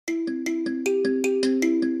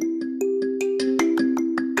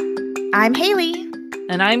I'm Haley.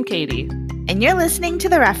 And I'm Katie. And you're listening to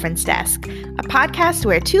The Reference Desk, a podcast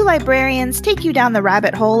where two librarians take you down the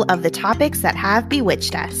rabbit hole of the topics that have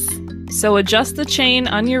bewitched us. So adjust the chain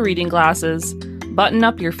on your reading glasses, button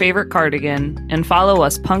up your favorite cardigan, and follow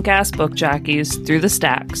us punk-ass book jockeys through the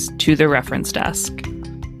stacks to The Reference Desk.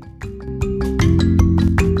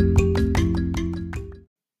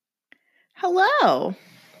 Hello.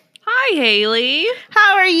 Hi, Haley.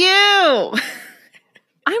 How are you?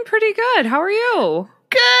 I'm pretty good. How are you?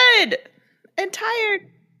 Good. And tired.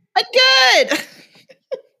 But good.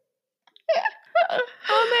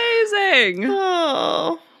 Amazing.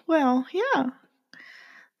 Oh, well, yeah.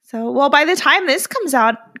 So, well, by the time this comes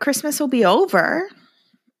out, Christmas will be over.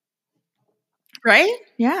 Right?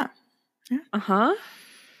 Yeah. Uh-huh.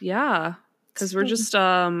 Yeah. Because we're just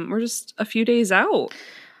a few days out.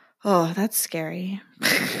 Oh, that's scary.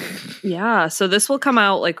 Yeah. So this will come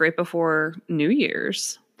out like right before New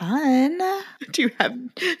Year's. Fun. Do you have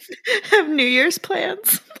New Year's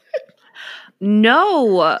plans?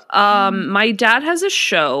 No. My dad has a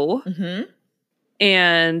show. Mm-hmm.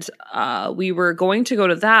 And we were going to go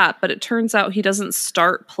to that, but it turns out he doesn't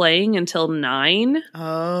start playing until 9.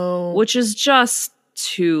 Oh. Which is just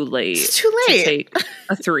too late. It's too late. To take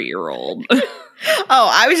a 3-year-old. Oh,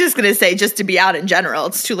 I was just going to say just to be out in general.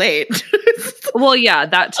 It's too late. Well, yeah,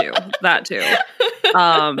 that too.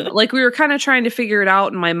 Like we were kind of trying to figure it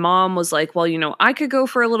out. And my mom was like, well, I could go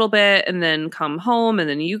for a little bit and then come home. And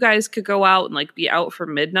then you guys could go out and like be out for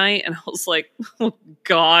midnight. And I was like, oh,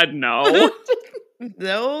 God, no.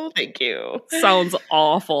 No, thank you. Sounds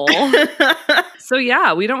awful. So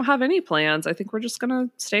yeah, we don't have any plans. I think we're just going to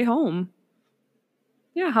stay home.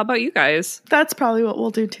 Yeah, how about you guys? That's probably what we'll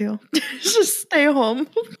do too. Just stay home.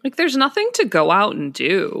 Like there's nothing to go out and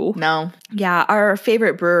do. No. Yeah, our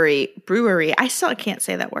favorite brewery, I still can't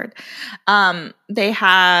say that word. They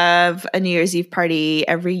have a New Year's Eve party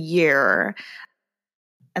every year.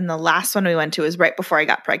 And the last one we went to was right before I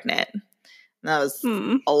got pregnant. And that was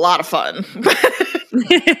a lot of fun.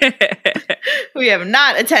 We have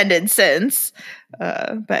not attended since.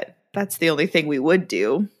 But that's the only thing we would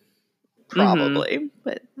do. Probably,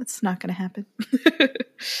 but that's not going to happen.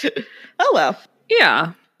 Oh, well.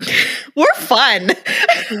 Yeah. We're fun.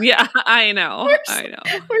 Yeah, I know.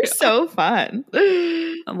 We're so fun.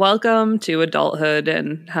 Welcome to adulthood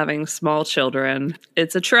and having small children.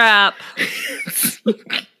 It's a trap.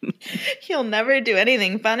 You'll never do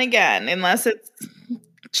anything fun again unless it's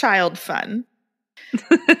child fun.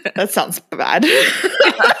 That sounds bad.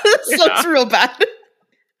 That sounds real bad.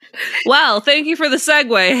 Well, thank you for the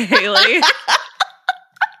segue, Haley.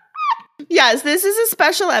 Yes, this is a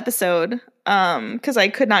special episode because I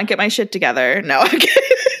could not get my shit together. No, I'm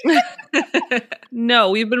kidding.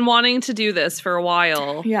 No, we've been wanting to do this for a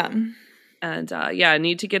while. Yeah. And I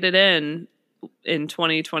need to get it in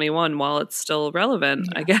 2021 while it's still relevant,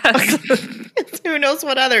 I guess. Who knows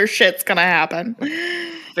what other shit's going to happen.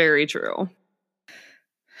 Very true.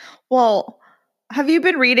 Well, have you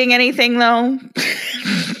been reading anything, though?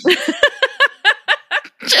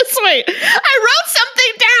 Just wait. I wrote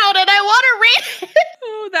something down and I want to read it.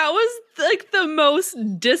 Oh, that was like the most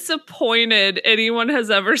disappointed anyone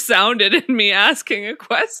has ever sounded in me asking a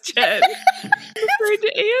question. I'm afraid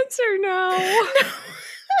to answer now.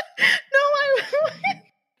 No,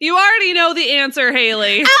 You already know the answer,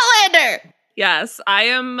 Haley. Outlander! Yes, I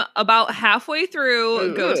am about halfway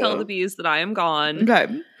through Go Tell the Bees That I Am Gone.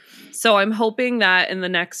 Okay. So I'm hoping that in the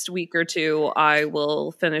next week or two, I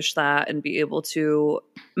will finish that and be able to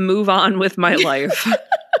move on with my life.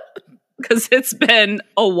 Because it's been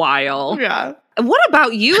a while. Yeah. What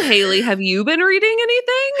about you, Haley? Have you been reading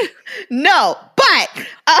anything? No, but...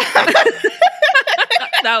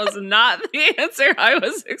 That was not the answer I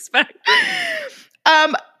was expecting.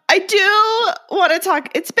 I do want to talk...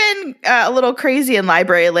 It's been a little crazy in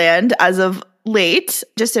library land as of late,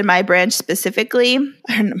 just in my branch specifically,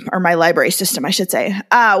 or my library system, I should say.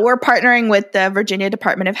 We're partnering with the Virginia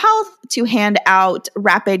Department of Health to hand out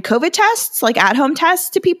rapid COVID tests, like at-home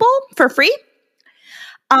tests to people for free.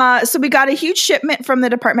 So we got a huge shipment from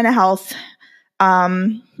the Department of Health,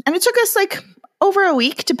 and it took us like over a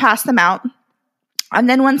week to pass them out. And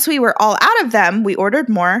then once we were all out of them, we ordered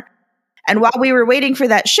more. And while we were waiting for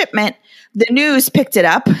that shipment, the news picked it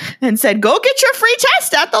up and said, go get your free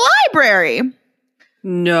test at the library.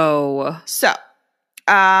 No. So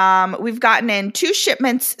we've gotten in 2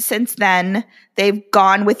 shipments since then. They've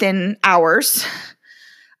gone within hours.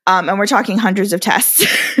 And we're talking hundreds of tests.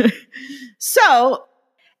 So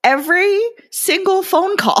every single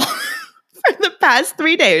phone call for the past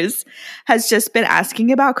 3 days has just been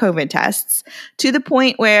asking about COVID tests to the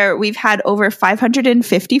point where we've had over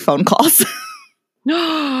 550 phone calls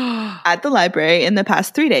at the library in the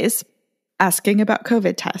past 3 days asking about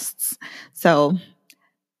COVID tests. So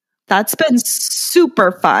that's been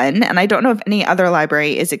super fun. And I don't know if any other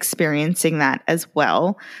library is experiencing that as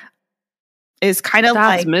well. It's kind of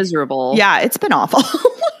That's like miserable. Yeah, it's been awful.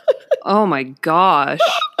 Oh my gosh.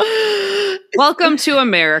 Welcome to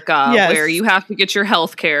America, where you have to get your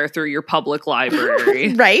health care through your public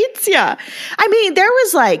library. Right? Yeah. I mean, there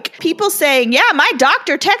was like people saying, yeah, my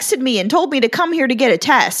doctor texted me and told me to come here to get a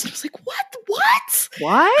test. I was like, what?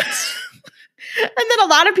 And then a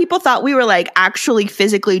lot of people thought we were like actually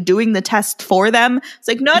physically doing the test for them. It's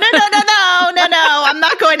like, no. I'm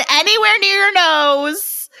not going anywhere near your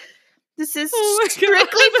nose. This is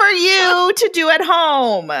strictly for you to do at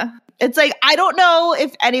home. It's like, I don't know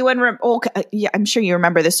if anyone, I'm sure you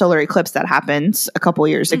remember the solar eclipse that happened a couple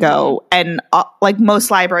years ago. And like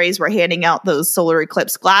most libraries were handing out those solar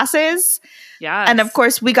eclipse glasses. Yeah. And of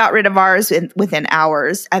course, we got rid of ours within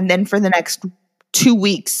hours. And then for the next 2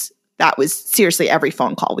 weeks, that was seriously every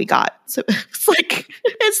phone call we got. So it's like,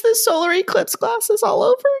 it's the solar eclipse glasses all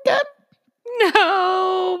over again.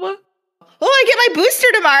 No. Oh, I get my booster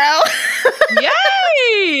tomorrow.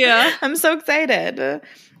 Yay! I'm so excited.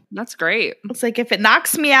 That's great. It's like, if it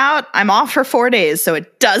knocks me out, I'm off for 4 days, so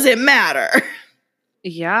it doesn't matter.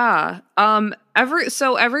 Yeah.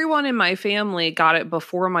 So everyone in my family got it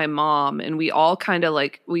before my mom, and we all kind of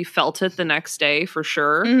like, we felt it the next day for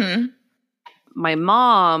sure. Mm-hmm. My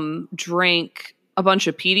mom drank a bunch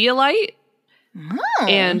of Pedialyte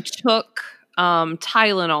and took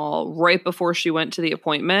Tylenol right before she went to the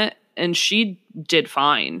appointment, and she did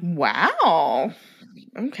fine. Wow.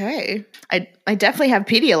 Okay. I definitely have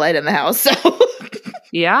Pedialyte in the house, so.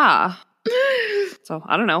 Yeah. So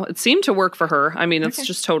I don't know. It seemed to work for her. I mean, it's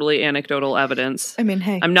just totally anecdotal evidence. I mean,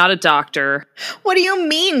 hey. I'm not a doctor. What do you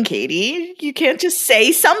mean, Katie? You can't just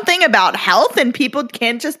say something about health and people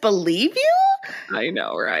can't just believe you? I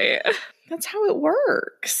know, right? That's how it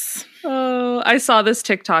works. Oh, I saw this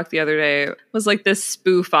TikTok the other day. It was like this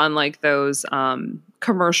spoof on like those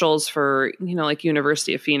commercials for, like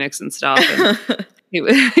University of Phoenix and stuff. And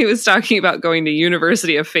he was talking about going to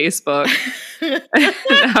University of Facebook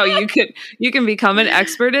and how you can become an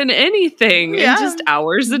expert in anything in just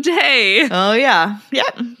hours a day. Oh yeah.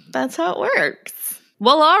 Yep. That's how it works.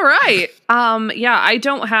 Well, all right. I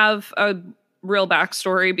don't have a real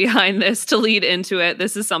backstory behind this to lead into it.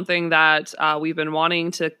 This is something that we've been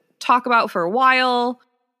wanting to talk about for a while.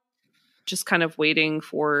 Just kind of waiting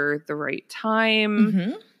for the right time.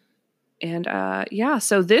 Mm-hmm. And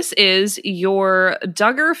so this is your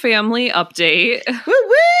Duggar family update. Woo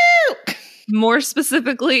woo! More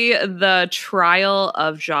specifically, the trial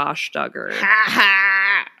of Josh Duggar.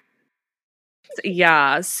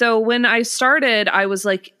 Yeah. So when I started, I was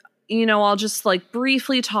like, I'll just like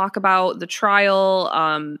briefly talk about the trial,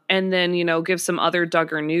 and then, give some other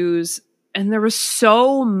Duggar news. And there was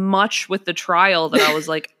so much with the trial that I was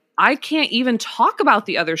like, I can't even talk about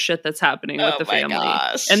the other shit that's happening with the family.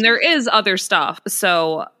 Gosh. And there is other stuff.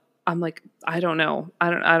 So I'm like, I don't know.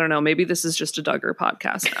 I don't know. Maybe this is just a Duggar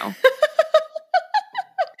podcast now.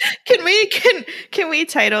 Can we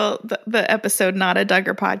title the episode "Not a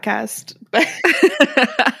Duggar Podcast"?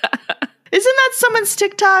 Isn't that someone's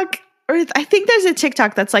TikTok? Or I think there's a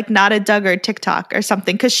TikTok that's like "Not a Duggar TikTok" or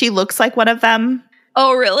something, because she looks like one of them.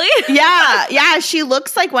 Oh, really? Yeah, she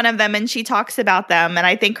looks like one of them, and she talks about them, and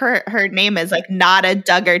I think her name is like "Not a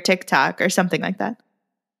Duggar TikTok" or something like that.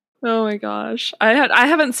 Oh my gosh, I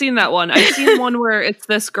haven't seen that one. I've seen one where it's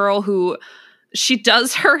this girl who she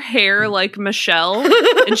does her hair like Michelle,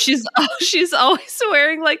 and she's always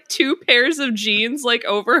wearing like 2 pairs of jeans like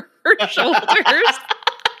over her shoulders.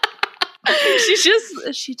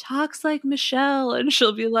 She talks like Michelle, and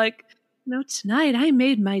she'll be like, tonight I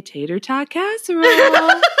made my tater tot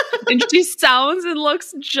casserole. And she sounds and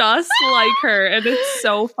looks just like her, and it's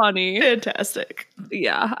so funny. Fantastic.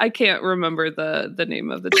 Yeah, I can't remember the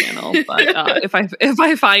name of the channel, but if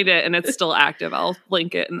I find it and it's still active, I'll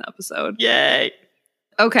link it in the episode. Yay.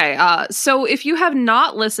 Okay, so if you have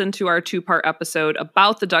not listened to our 2-part episode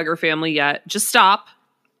about the Duggar family yet, just stop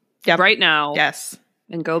right now. Yes.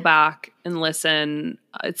 And go back and listen.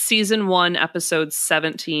 It's season 1, episodes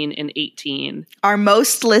 17 and 18. Our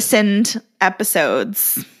most listened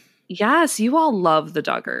episodes. Yes, you all love the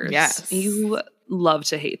Duggars. Yes. You love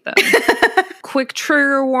to hate them. Quick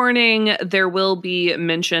trigger warning, there will be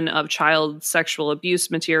mention of child sexual abuse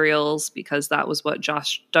materials because that was what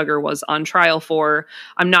Josh Duggar was on trial for.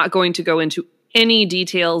 I'm not going to go into any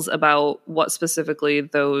details about what specifically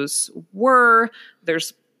those were.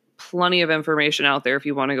 There's plenty of information out there if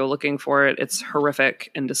you want to go looking for it. It's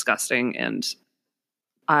horrific and disgusting, and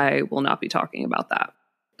I will not be talking about that.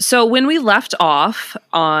 So when we left off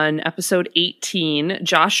on episode 18,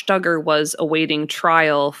 Josh Duggar was awaiting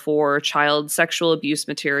trial for child sexual abuse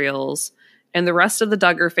materials, and the rest of the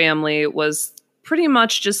Duggar family was pretty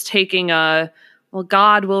much just taking a, well,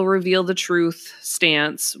 God will reveal the truth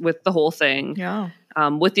stance with the whole thing. Yeah.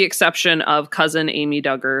 With the exception of cousin Amy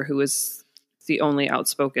Duggar, who is the only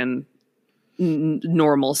outspoken,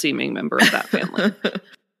 normal-seeming member of that family.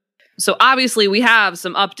 So obviously we have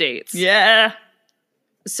some updates. Yeah.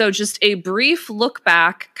 So just a brief look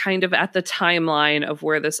back kind of at the timeline of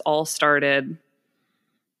where this all started.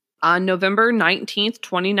 On November 19th,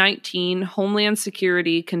 2019, Homeland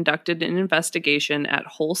Security conducted an investigation at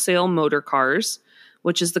Wholesale Motor Cars,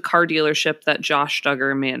 which is the car dealership that Josh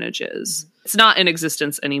Duggar manages. It's not in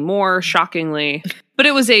existence anymore, shockingly, but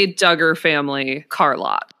it was a Duggar family car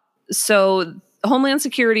lot. So Homeland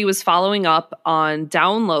Security was following up on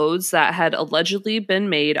downloads that had allegedly been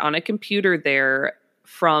made on a computer there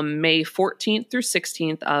from May 14th through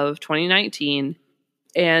 16th of 2019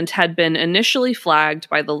 and had been initially flagged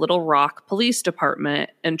by the Little Rock Police Department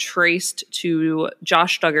and traced to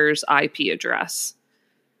Josh Duggar's IP address.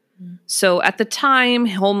 So at the time,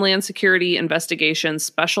 Homeland Security Investigations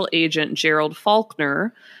Special Agent Gerald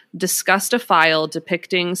Faulkner discussed a file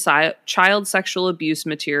depicting child sexual abuse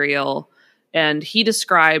material, and he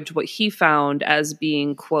described what he found as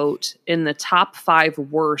being, quote, in the top 5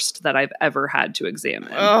 worst that I've ever had to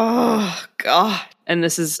examine. Oh, God. And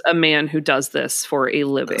this is a man who does this for a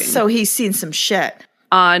living. So he's seen some shit.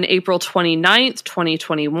 On April 29th,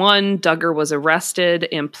 2021, Duggar was arrested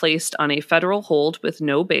and placed on a federal hold with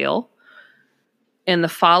no bail. And the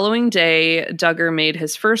following day, Duggar made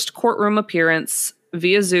his first courtroom appearance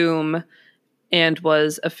via Zoom and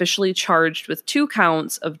was officially charged with 2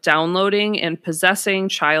 counts of downloading and possessing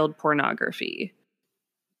child pornography.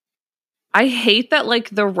 I hate that, like,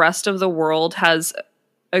 the rest of the world has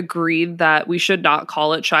agreed that we should not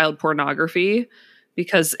call it child pornography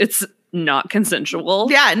because it's not consensual.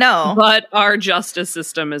 Yeah, no. But our justice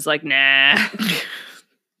system is like, nah.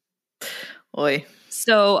 Oi.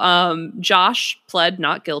 So, Josh pled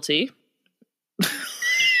not guilty.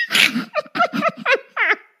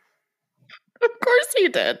 Of course he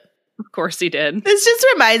did. Of course he did. This just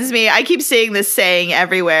reminds me, I keep seeing this saying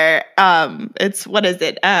everywhere. It's, what is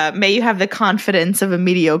it? May you have the confidence of a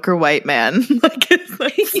mediocre white man.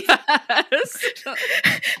 Yes.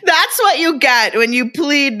 That's what you get when you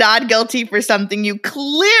plead not guilty for something you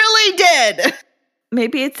clearly did.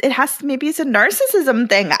 Maybe it's a narcissism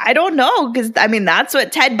thing. I don't know. Because, I mean, that's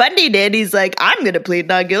what Ted Bundy did. He's like, I'm going to plead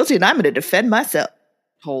not guilty and I'm going to defend myself.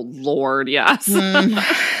 Oh, Lord, yes.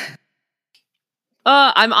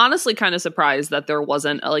 I'm honestly kind of surprised that there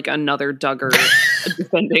wasn't like another Duggar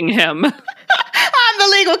defending him. I'm the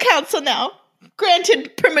legal counsel now.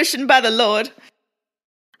 Granted permission by the Lord.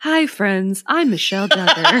 Hi, friends. I'm Michelle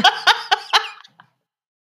Duggar.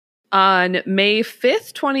 On May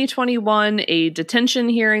 5th, 2021, a detention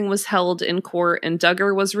hearing was held in court and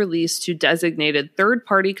Duggar was released to designated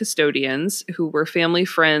third-party custodians who were family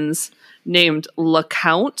friends named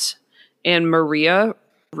LeCount and Maria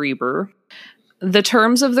Reber. The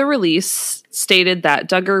terms of the release stated that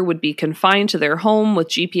Duggar would be confined to their home with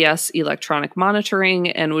GPS electronic monitoring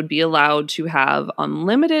and would be allowed to have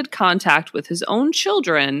unlimited contact with his own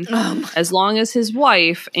children as long as his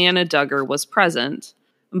wife, Anna Duggar, was present,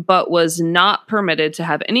 but was not permitted to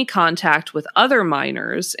have any contact with other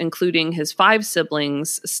minors, including his 5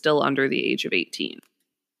 siblings still under the age of 18.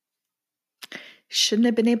 Shouldn't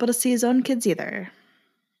have been able to see his own kids either.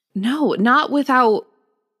 No, not without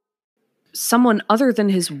someone other than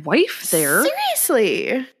his wife there.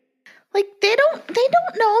 Seriously. Like they don't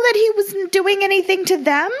know that he wasn't doing anything to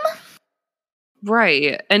them.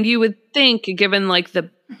 Right. And you would think, given like the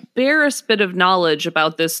barest bit of knowledge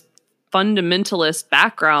about this fundamentalist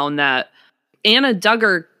background, that Anna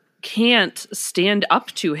Duggar can't stand up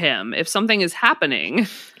to him if something is happening.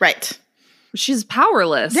 Right. She's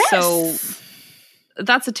powerless. Yes. So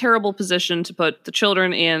that's a terrible position to put the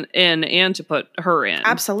children in and to put her in.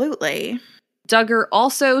 Absolutely. Duggar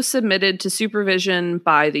also submitted to supervision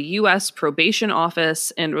by the U.S. Probation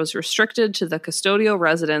Office and was restricted to the custodial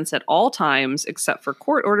residence at all times except for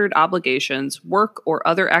court-ordered obligations, work, or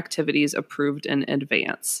other activities approved in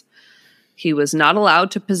advance. He was not allowed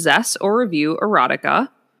to possess or review erotica.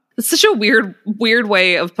 It's such a weird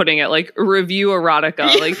way of putting it, like review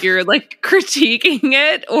erotica. Like you're like critiquing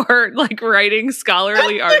it or like writing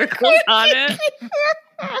scholarly articles on it.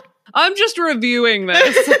 I'm just reviewing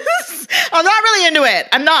this. I'm not really into it.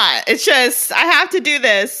 I'm not. It's just, I have to do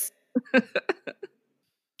this.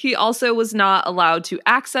 He also was not allowed to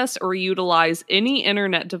access or utilize any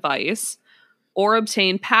internet device or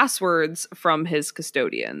obtain passwords from his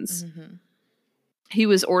custodians. Mm-hmm. He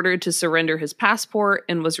was ordered to surrender his passport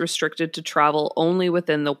and was restricted to travel only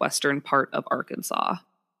within the western part of Arkansas.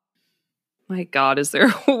 My God, is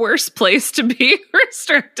there a worse place to be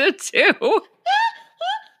restricted to?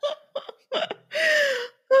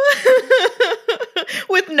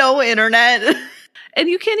 With no internet. And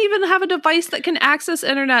you can't even have a device that can access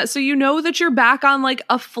internet, so you know that you're back on, like,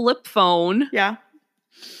 a flip phone. Yeah.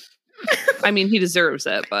 I mean, he deserves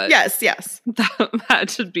it, but... Yes. That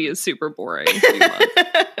should be a super boring few months.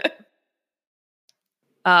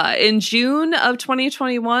 In June of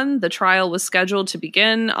 2021, the trial was scheduled to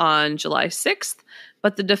begin on July 6th,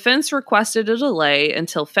 but the defense requested a delay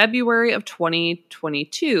until February of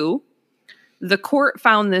 2022. The court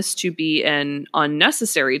found this to be an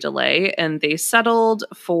unnecessary delay, and they settled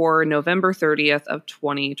for November 30th of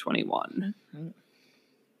 2021. Mm-hmm.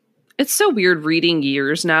 It's so weird reading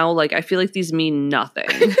years now. Like, I feel like these mean nothing.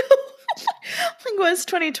 Like, what's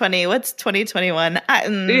 2020? What's 2021?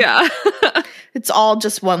 Yeah. It's all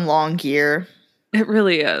just one long year. It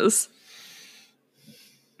really is.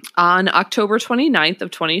 On October 29th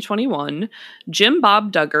of 2021, Jim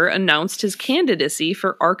Bob Duggar announced his candidacy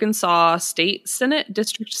for Arkansas State Senate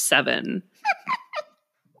District 7.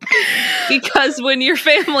 Because when your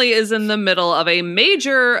family is in the middle of a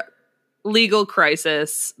major legal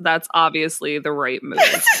crisis, that's obviously the right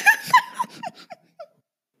move.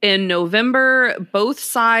 In November, both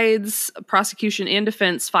sides, prosecution and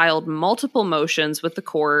defense, filed multiple motions with the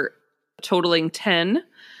court, totaling 10.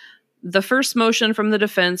 The first motion from the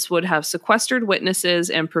defense would have sequestered witnesses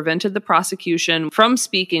and prevented the prosecution from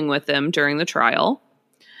speaking with them during the trial.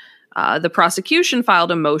 The prosecution filed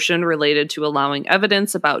a motion related to allowing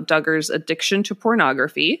evidence about Duggar's addiction to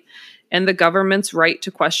pornography and the government's right to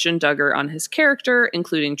question Duggar on his character,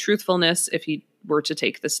 including truthfulness if he were to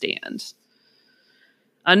take the stand.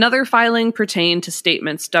 Another filing pertained to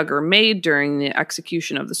statements Duggar made during the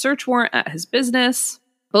execution of the search warrant at his business.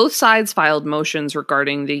 Both sides filed motions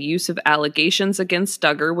regarding the use of allegations against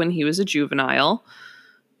Duggar when he was a juvenile.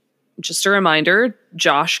 Just a reminder,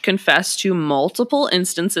 Josh confessed to multiple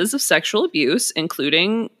instances of sexual abuse,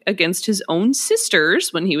 including against his own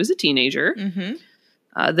sisters when he was a teenager. Mm-hmm.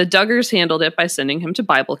 The Duggars handled it by sending him to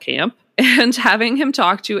Bible camp and having him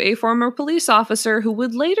talk to a former police officer who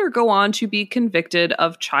would later go on to be convicted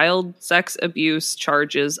of child sex abuse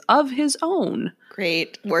charges of his own.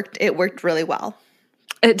 Great. It worked really well.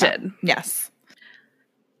 It did. Yes.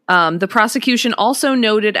 The prosecution also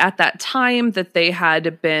noted at that time that they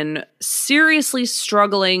had been seriously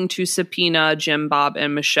struggling to subpoena Jim Bob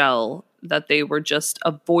and Michelle, that they were just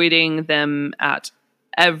avoiding them at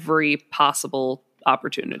every possible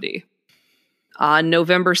opportunity. On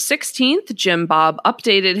November 16th, Jim Bob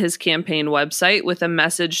updated his campaign website with a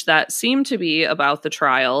message that seemed to be about the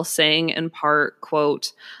trial, saying in part,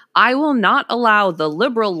 quote, "I will not allow the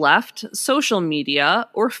liberal left, social media,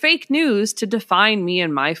 or fake news to define me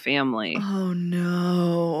and my family." Oh,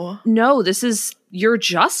 no. No, this is your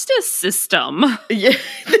justice system. Yeah.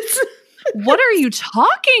 What are you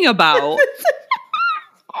talking about?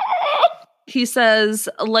 He says,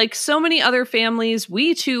 "Like so many other families,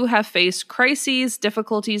 we too have faced crises,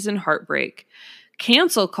 difficulties, and heartbreak.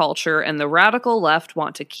 Cancel culture and the radical left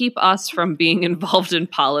want to keep us from being involved in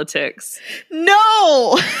politics."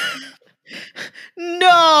 No!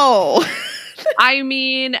 No! I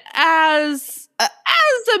mean, as a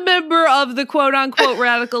member of the quote-unquote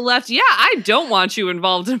radical left, yeah, I don't want you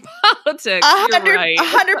involved in politics.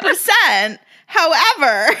 100%.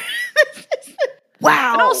 However...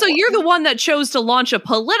 Wow. And also, you're the one that chose to launch a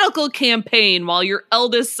political campaign while your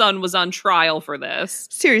eldest son was on trial for this.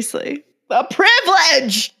 Seriously. A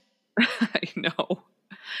privilege! I know.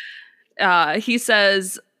 He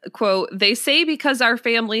says, quote, "They say because our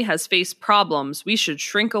family has faced problems, we should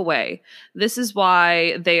shrink away. This is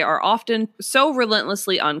why they are often so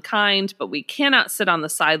relentlessly unkind, but we cannot sit on the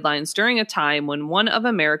sidelines during a time when one of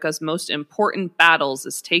America's most important battles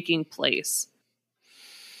is taking place."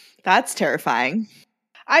 That's terrifying.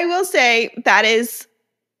 I will say that is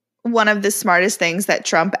one of the smartest things that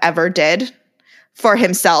Trump ever did for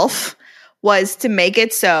himself, was to make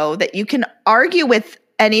it so that you can argue with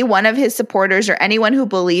any one of his supporters or anyone who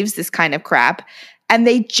believes this kind of crap, and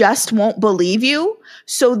they just won't believe you.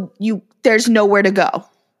 So there's nowhere to go.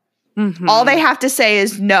 Mm-hmm. All they have to say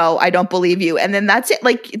is, "No, I don't believe you." And then that's it.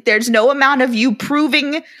 Like, there's no amount of you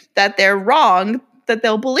proving that they're wrong that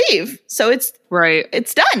they'll believe. So it's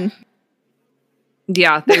done.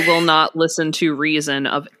 Yeah, they will not listen to reason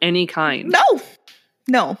of any kind.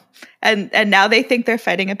 No. And now they think they're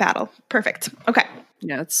fighting a battle. Perfect. Okay.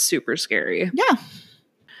 Yeah, it's super scary. Yeah.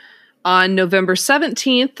 On November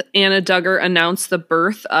 17th, Anna Duggar announced the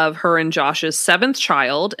birth of her and Josh's 7th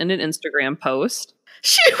child in an Instagram post.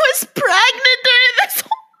 She was pregnant during this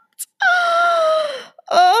whole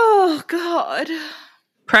Oh, God.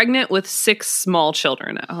 Pregnant with 6 small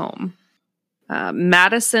children at home.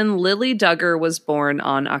 Madison Lily Duggar was born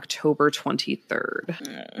on October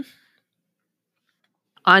 23rd.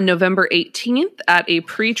 On November 18th, at a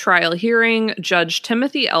pretrial hearing, Judge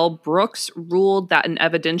Timothy L. Brooks ruled that an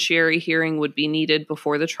evidentiary hearing would be needed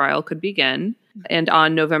before the trial could begin. And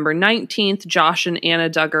on November 19th, Josh and Anna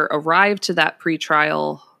Duggar arrived to that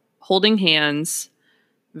pretrial holding hands,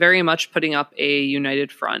 very much putting up a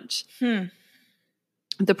united front.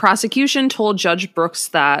 The prosecution told Judge Brooks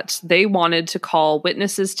that they wanted to call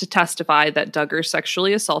witnesses to testify that Duggar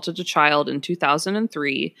sexually assaulted a child in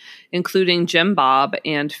 2003, including Jim Bob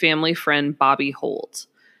and family friend Bobby Holt.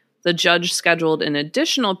 The judge scheduled an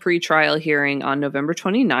additional pretrial hearing on November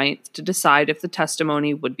 29th to decide if the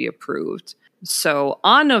testimony would be approved. So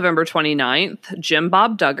on November 29th, Jim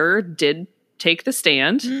Bob Duggar did take the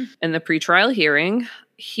stand in the pretrial hearing.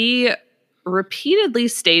 He repeatedly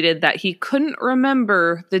stated that he couldn't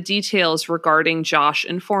remember the details regarding Josh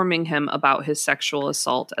informing him about his sexual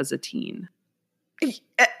assault as a teen.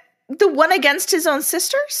 The one against his own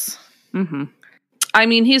sisters? Mm-hmm. I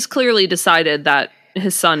mean, he's clearly decided that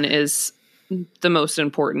his son is the most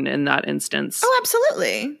important in that instance. Oh,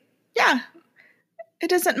 absolutely. Yeah. It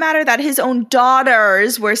doesn't matter that his own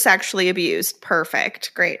daughters were sexually abused.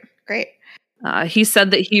 Perfect. Great. He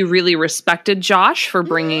said that he really respected Josh for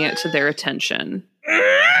bringing it to their attention.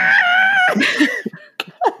 I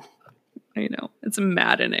know. It's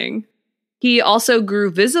maddening. He also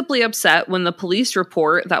grew visibly upset when the police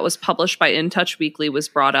report that was published by In Touch Weekly was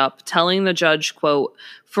brought up, telling the judge, quote,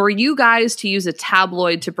 "For you guys to use a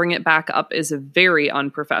tabloid to bring it back up is very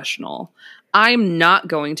unprofessional. I'm not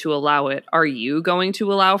going to allow it. Are you going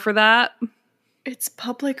to allow for that?" It's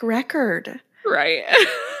public record. Right.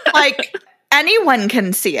 Like, anyone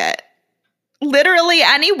can see it. Literally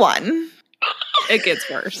anyone. It gets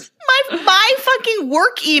worse. My fucking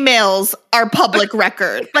work emails are public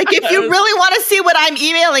record. Like, if you really want to see what I'm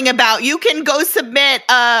emailing about, you can go submit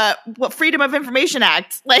what Freedom of Information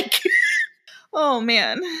Act. Like, oh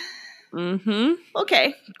man. Mm-hmm.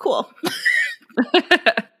 Okay, cool.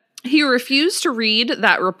 He refused to read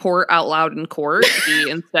that report out loud in court. He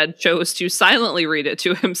instead chose to silently read it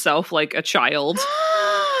to himself like a child.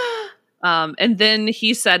 And then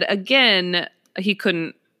he said again, he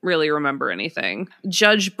couldn't really remember anything.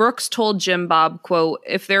 Judge Brooks told Jim Bob, quote,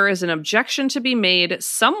 "If there is an objection to be made,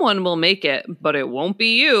 someone will make it, but it won't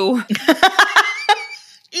be you."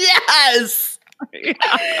 Yes! Yeah.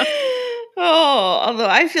 Oh, although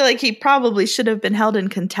I feel like he probably should have been held in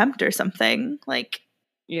contempt or something. Like,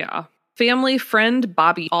 yeah. Family friend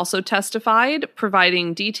Bobby also testified,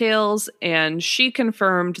 providing details, and she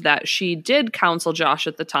confirmed that she did counsel Josh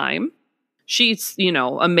at the time. She's,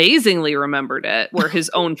 amazingly remembered it, where his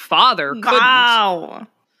own father couldn't. Wow.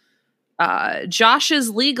 Josh's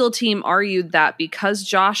legal team argued that because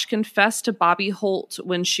Josh confessed to Bobby Holt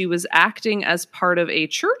when she was acting as part of a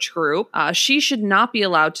church group, she should not be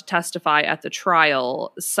allowed to testify at the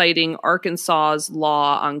trial, citing Arkansas's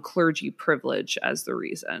law on clergy privilege as the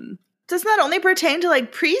reason. Doesn't that only pertain to,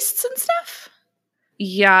 like, priests and stuff?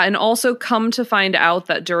 Yeah, and also come to find out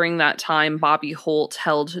that during that time, Bobby Holt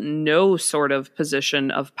held no sort of position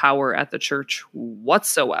of power at the church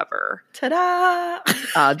whatsoever.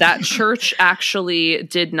 Ta-da! That church actually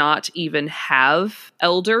did not even have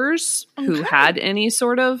elders who had any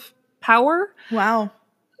sort of power. Wow.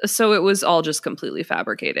 So it was all just completely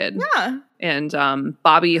fabricated. Yeah. And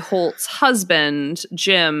Bobby Holt's husband,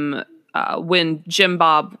 Jim, when Jim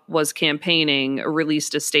Bob was campaigning,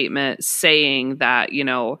 released a statement saying that,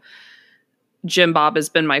 Jim Bob has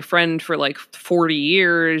been my friend for like 40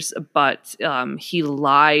 years, but he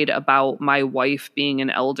lied about my wife being an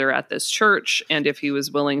elder at this church. And if he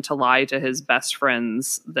was willing to lie to his best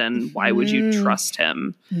friends, then why would you trust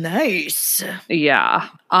him? Nice. Yeah.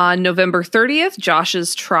 On November 30th,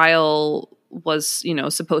 Josh's trial was,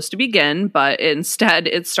 supposed to begin, but instead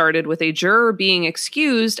it started with a juror being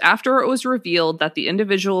excused after it was revealed that the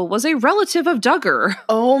individual was a relative of Duggar.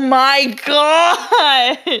 Oh my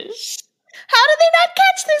gosh. How did they not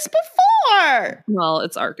catch this before? Well,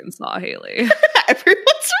 it's Arkansas, Haley. Everyone's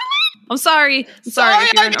right. I'm sorry. If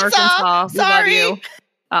you're in Arkansas. We love you.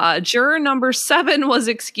 Juror number 7 was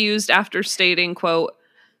excused after stating, quote,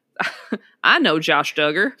 I know Josh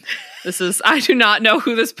Duggar. I do not know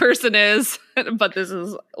who this person is, but this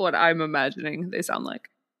is what I'm imagining they sound like.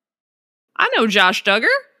 I know Josh Duggar.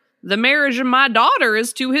 The marriage of my daughter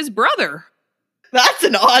is to his brother. That's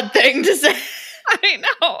an odd thing to say.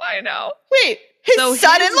 I know. Wait, his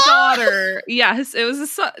son-in-law? His daughter, yes, it was a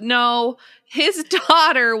son. No, his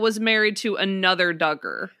daughter was married to another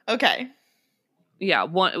Duggar. Okay. Yeah,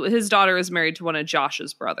 his daughter is married to one of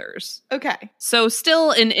Josh's brothers. Okay. So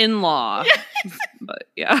still an in-law. But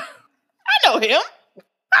yeah. I know him.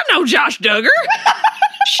 I know Josh Duggar.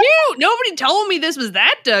 Shoot, nobody told me this was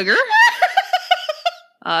that Duggar.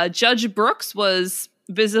 Judge Brooks was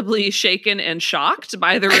visibly shaken and shocked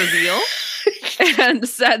by the reveal and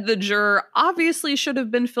said the juror obviously should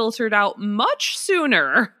have been filtered out much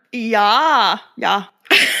sooner. Yeah. I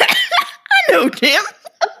know him.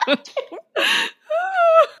 Wait,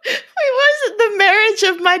 what is it? The marriage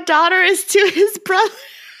of my daughter is to his brother.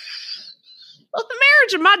 Well, the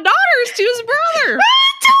marriage of my daughter is to his brother.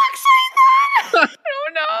 Don't say that. I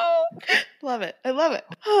don't know. Love it. I love it.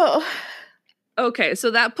 Oh. Okay,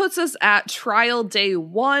 so that puts us at trial day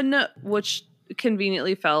 1, which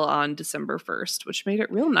conveniently fell on December 1st, which made it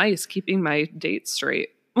real nice keeping my dates straight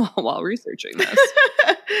while researching this.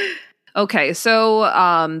 Okay, so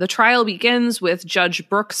the trial begins with Judge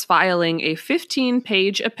Brooks filing a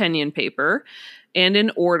 15-page opinion paper and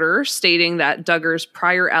an order stating that Duggar's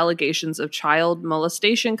prior allegations of child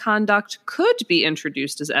molestation conduct could be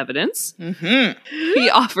introduced as evidence. Mm-hmm. He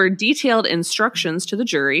offered detailed instructions to the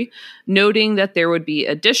jury, noting that there would be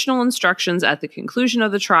additional instructions at the conclusion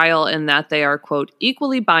of the trial and that they are, quote,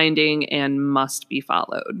 equally binding and must be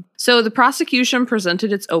followed. So the prosecution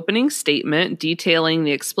presented its opening statement detailing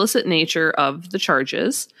the explicit nature of the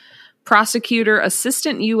charges. Prosecutor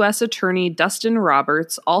Assistant U.S. Attorney Dustin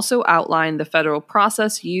Roberts also outlined the federal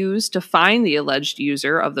process used to find the alleged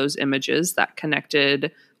user of those images that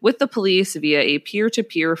connected with the police via a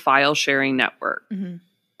peer-to-peer file sharing network. Mm-hmm.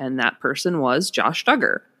 And that person was Josh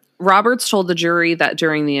Duggar. Roberts told the jury that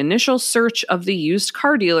during the initial search of the used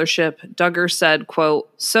car dealership, Duggar said, quote,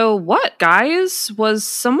 "So what, guys? Was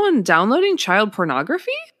someone downloading child pornography?"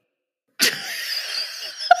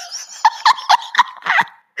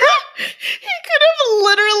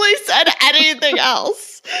 Literally said anything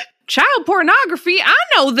else. Child pornography, I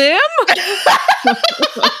know them.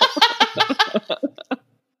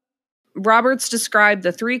 Roberts described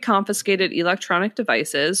the 3 confiscated electronic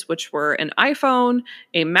devices, which were an iPhone,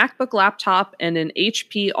 a MacBook laptop, and an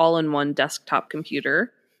HP all-in-one desktop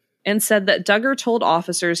computer, and said that Duggar told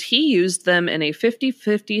officers he used them in a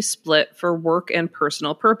 50-50 split for work and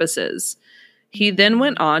personal purposes. He then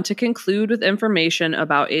went on to conclude with information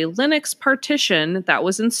about a Linux partition that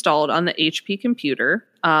was installed on the HP computer,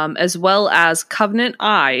 as well as Covenant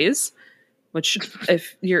Eyes, which,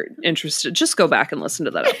 if you're interested, just go back and listen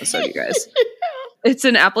to that episode, you guys. It's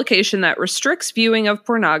an application that restricts viewing of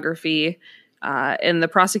pornography, and the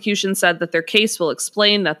prosecution said that their case will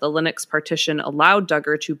explain that the Linux partition allowed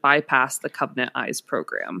Duggar to bypass the Covenant Eyes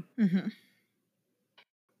program. Mm-hmm.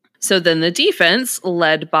 So then the defense,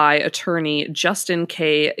 led by attorney Justin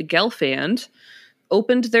K. Gelfand,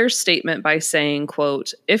 opened their statement by saying,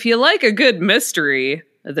 quote, "If you like a good mystery,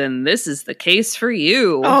 then this is the case for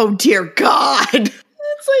you." Oh, dear God.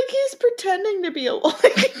 It's like he's pretending to be a lawyer.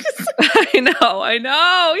 I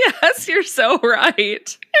know. Yes, you're so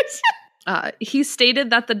right. He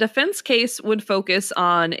stated that the defense case would focus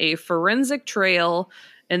on a forensic trail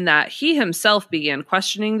and that he himself began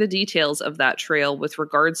questioning the details of that trail with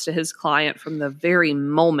regards to his client from the very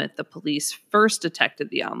moment the police first detected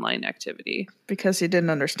the online activity. Because he didn't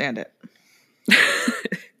understand it.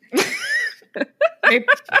 Maybe?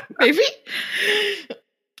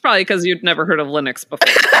 It's probably because you'd never heard of Linux before.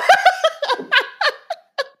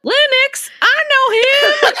 Linux! I know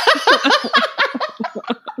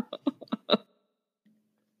him!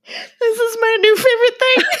 This is my new favorite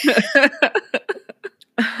thing.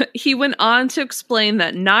 He went on to explain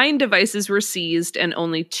that 9 devices were seized and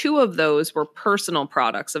only 2 of those were personal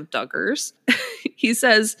products of Duggar's. He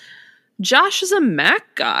says, "Josh is a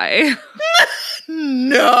Mac guy."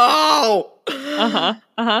 No.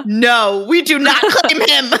 No, we do not claim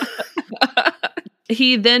him.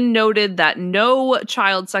 He then noted that no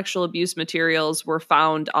child sexual abuse materials were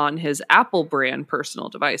found on his Apple brand personal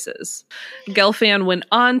devices. Gelfand went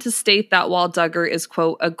on to state that while Duggar is,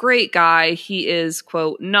 quote, a great guy, he is,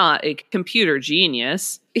 quote, not a computer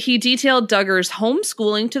genius. He detailed Duggar's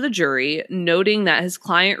homeschooling to the jury, noting that his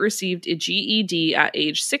client received a GED at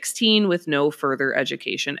age 16 with no further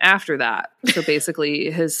education after that. So basically,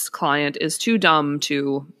 his client is too dumb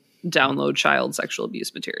to download child sexual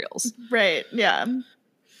abuse materials. Right, yeah.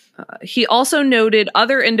 He also noted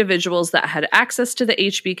other individuals that had access to the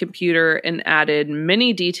HB computer and added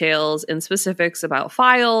many details and specifics about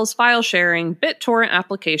files, file sharing, BitTorrent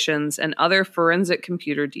applications, and other forensic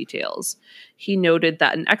computer details. He noted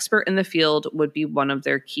that an expert in the field would be one of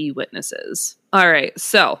their key witnesses. All right,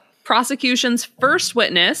 so prosecution's first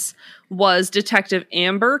witness was Detective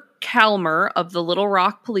Amber Calmer of the Little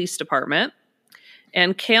Rock Police Department.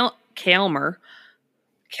 And Calmer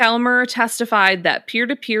testified that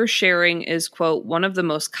peer-to-peer sharing is, quote, one of the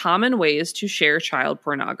most common ways to share child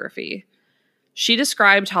pornography. She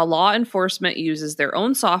described how law enforcement uses their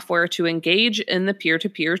own software to engage in the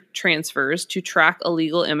peer-to-peer transfers to track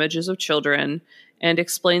illegal images of children, and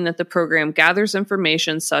explained that the program gathers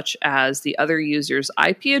information such as the other user's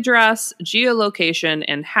IP address, geolocation,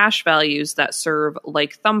 and hash values that serve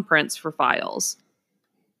like thumbprints for files.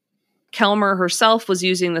 Kelmer herself was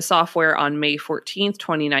using the software on May 14th,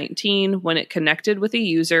 2019, when it connected with a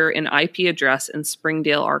user an IP address in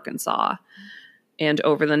Springdale, Arkansas. And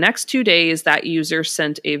over the next 2 days, that user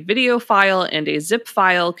sent a video file and a zip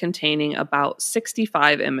file containing about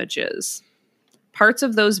 65 images. Parts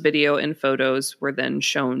of those video and photos were then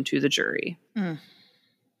shown to the jury.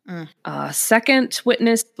 Second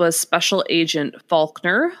witness was Special Agent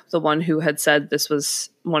Faulkner, the one who had said this was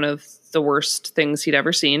one of the worst things he'd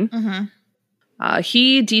ever seen.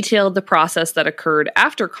 He detailed the process that occurred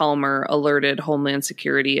after Calmer alerted Homeland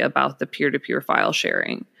Security about the peer-to-peer file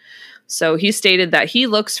sharing. So he stated that he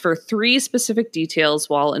looks for 3 specific details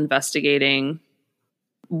while investigating.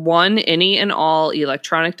 1, any and all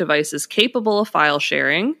electronic devices capable of file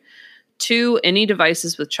sharing. 2, any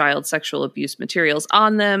devices with child sexual abuse materials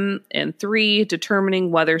on them. And 3,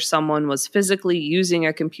 determining whether someone was physically using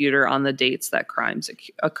a computer on the dates that crimes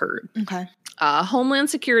occurred. Okay.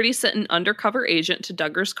 Homeland Security sent an undercover agent to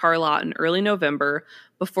Duggar's car lot in early November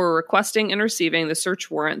before requesting and receiving the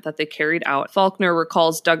search warrant that they carried out. Faulkner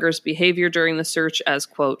recalls Duggar's behavior during the search as,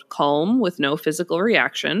 quote, calm with no physical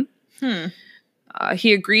reaction.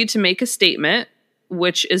 He agreed to make a statement,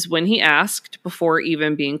 which is when he asked, before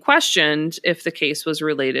even being questioned, if the case was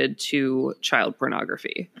related to child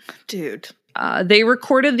pornography. Dude. They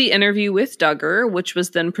recorded the interview with Duggar, which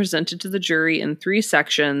was then presented to the jury in 3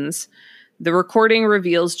 sections. The recording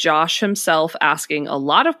reveals Josh himself asking a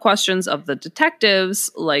lot of questions of the detectives,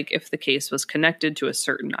 like if the case was connected to a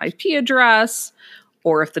certain IP address,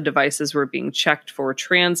 or if the devices were being checked for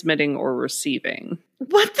transmitting or receiving.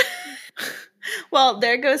 What the? Well,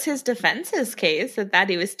 there goes his defense's case that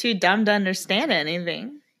he was too dumb to understand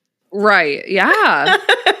anything. Right, yeah.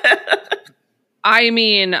 I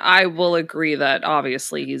mean, I will agree that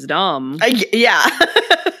obviously he's dumb. Yeah.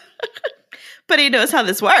 But he knows how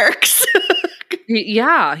this works.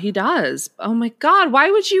 Yeah, he does. Oh my God,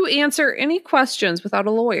 why would you answer any questions without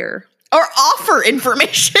a lawyer? Or offer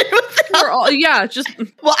information without...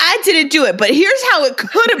 Well, I didn't do it, but here's how it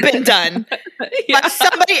could have been done. By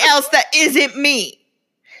somebody else that isn't me.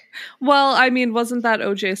 Well, I mean, wasn't that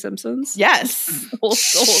O.J. Simpson's? Yes. The whole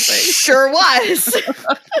thing. Sure was.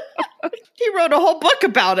 He wrote a whole book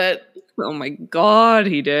about it. Oh my God,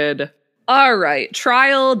 he did. All right.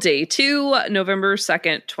 Trial day 2, November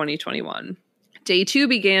 2nd, 2021. Day 2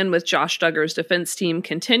 began with Josh Duggar's defense team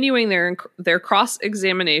continuing their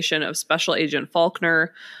cross-examination of Special Agent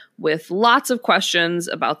Faulkner with lots of questions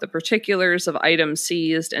about the particulars of items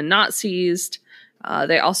seized and not seized.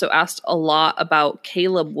 They also asked a lot about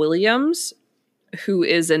Caleb Williams, who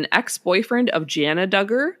is an ex-boyfriend of Jana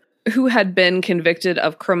Duggar, who had been convicted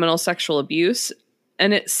of criminal sexual abuse.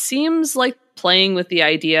 And it seems like playing with the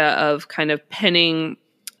idea of kind of pinning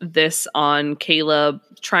this on Caleb,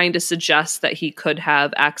 trying to suggest that he could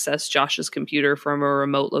have accessed Josh's computer from a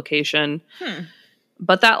remote location.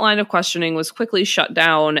 But that line of questioning was quickly shut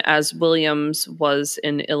down as Williams was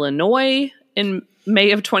in Illinois in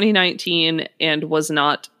May of 2019 and was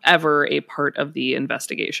not ever a part of the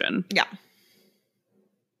investigation. Yeah.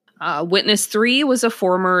 Witness 3 was a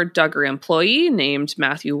former Duggar employee named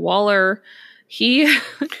Matthew Waller. He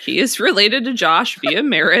is related to Josh via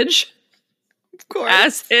marriage. Of course.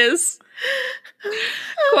 As his,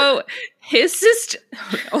 quote, his sister...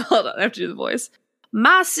 Hold on, I have to do the voice.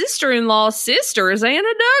 My sister-in-law's sister is Anna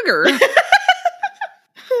Duggar.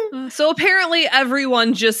 So apparently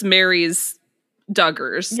everyone just marries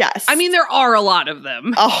Duggars. Yes. I mean, there are a lot of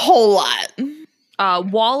them. A whole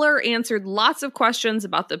lot. Waller answered lots of questions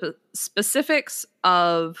about the specifics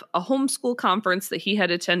of a homeschool conference that he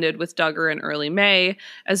had attended with Duggar in early May,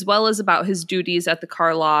 as well as about his duties at the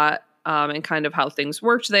car lot and kind of how things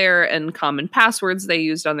worked there and common passwords they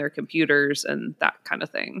used on their computers and that kind of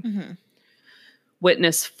thing. Mm-hmm.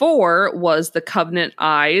 Witness 4 was the Covenant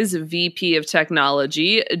Eyes VP of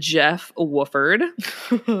Technology, Jeff Wooford.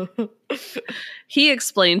 He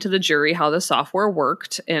explained to the jury how the software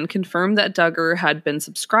worked and confirmed that Duggar had been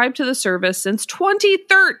subscribed to the service since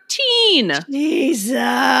 2013.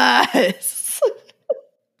 Jesus.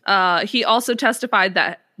 He also testified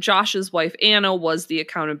that Josh's wife, Anna, was the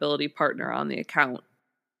accountability partner on the account.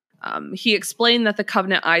 He explained that the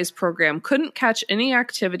Covenant Eyes program couldn't catch any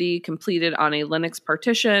activity completed on a Linux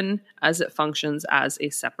partition as it functions as a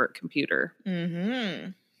separate computer.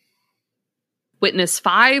 Mm-hmm. Witness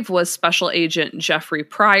 5 was Special Agent Jeffrey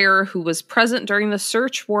Pryor, who was present during the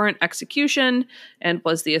search warrant execution and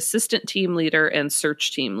was the assistant team leader and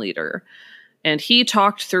search team leader. And he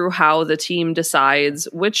talked through how the team decides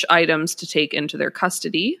which items to take into their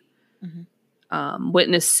custody. Mm-hmm.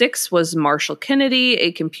 Witness 6 was Marshall Kennedy,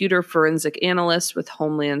 a computer forensic analyst with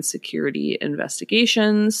Homeland Security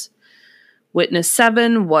Investigations. Witness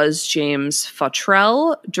 7 was James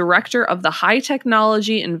Futrell, director of the High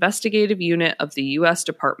Technology Investigative Unit of the U.S.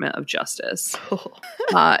 Department of Justice.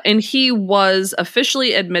 And he was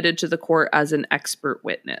officially admitted to the court as an expert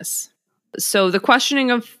witness. So the questioning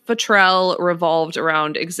of Futrell revolved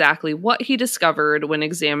around exactly what he discovered when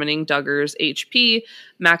examining Duggar's HP,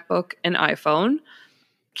 MacBook, and iPhone.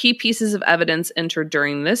 Key pieces of evidence entered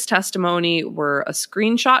during this testimony were a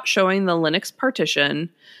screenshot showing the Linux partition,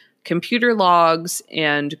 computer logs,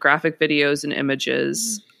 and graphic videos and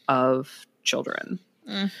images of children.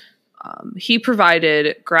 He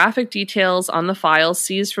provided graphic details on the files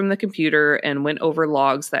seized from the computer and went over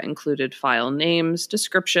logs that included file names,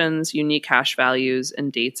 descriptions, unique hash values,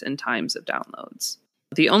 and dates and times of downloads.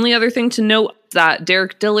 The only other thing to note that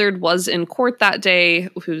Derek Dillard was in court that day,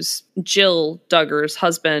 who's Jill Duggar's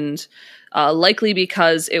husband, likely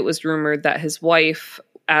because it was rumored that his wife,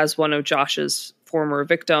 as one of Josh's as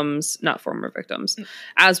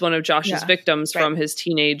one of Josh's victims from his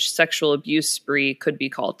teenage sexual abuse spree, could be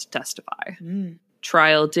called to testify.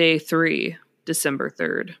 Trial day 3, December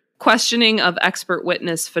 3rd. Questioning of expert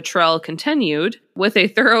witness Futrell continued with a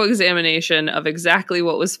thorough examination of exactly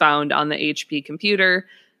what was found on the HP computer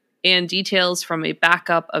and details from a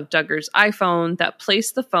backup of Duggar's iPhone that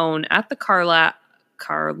placed the phone at the car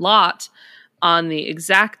lot on the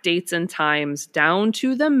exact dates and times down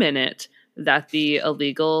to the minute that the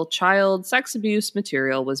illegal child sex abuse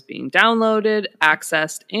material was being downloaded,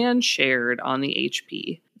 accessed, and shared on the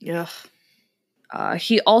HP.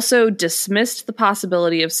 He also dismissed the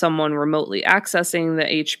possibility of someone remotely accessing the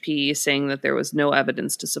HP, saying that there was no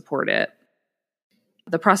evidence to support it.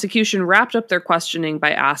 The prosecution wrapped up their questioning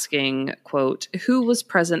by asking, quote, who was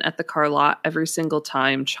present at the car lot every single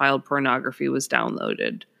time child pornography was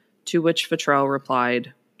downloaded? To which Futrell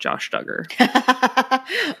replied, Josh Duggar.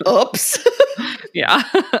 Oops. Yeah.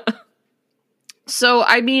 So,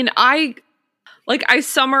 I mean, I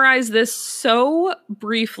summarized this so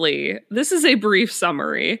briefly. This is a brief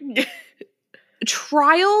summary.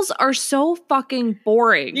 Trials are so fucking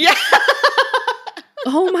boring. Yeah.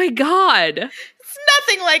 Oh my God. It's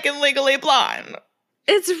nothing like in Legally Blonde.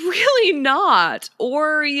 It's really not.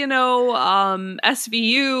 Or, SVU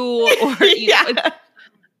or,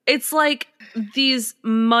 it's like these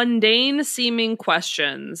mundane seeming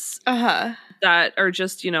questions that are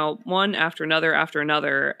just, one after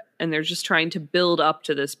another, and they're just trying to build up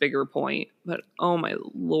to this bigger point. But oh my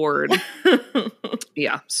Lord.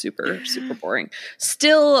 Yeah, super, super boring.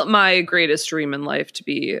 Still my greatest dream in life to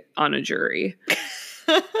be on a jury.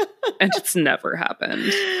 And it's never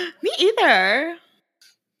happened. Me either.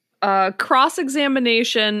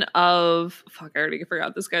 Cross-examination of... Fuck, I already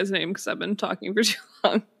forgot this guy's name because I've been talking for too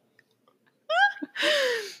long.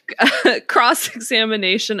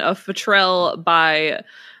 Cross-examination of Futrell by...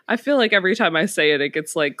 I feel like every time I say it, it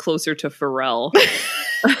gets like closer to Pharrell.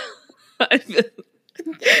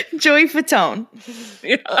 Joey Fatone.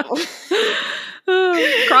 Yeah.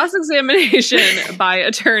 Cross-examination by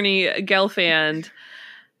attorney Gelfand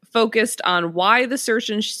focused on why the search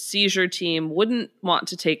and seizure team wouldn't want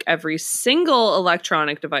to take every single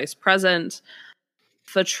electronic device present.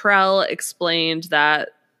 Futrell explained that,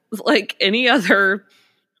 like any other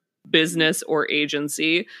business or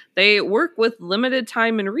agency, they work with limited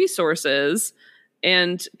time and resources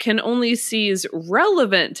and can only seize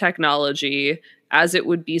relevant technology as it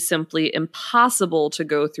would be simply impossible to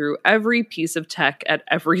go through every piece of tech at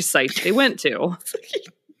every site they went to.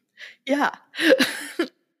 Yeah.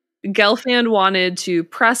 Gelfand wanted to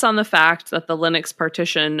press on the fact that the Linux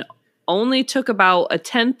partition only took about a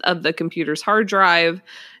tenth of the computer's hard drive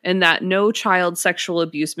and that no child sexual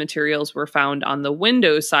abuse materials were found on the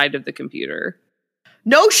Windows side of the computer.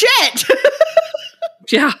 No shit!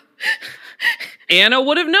 Yeah. Anna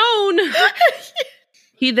would have known.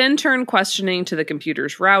 He then turned questioning to the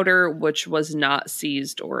computer's router, which was not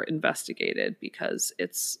seized or investigated because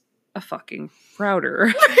it's a fucking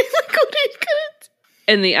router.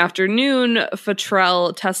 In the afternoon,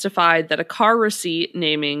 Futrell testified that a car receipt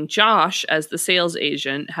naming Josh as the sales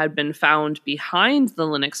agent had been found behind the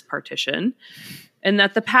Linux partition, and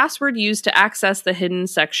that the password used to access the hidden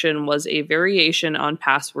section was a variation on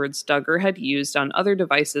passwords Duggar had used on other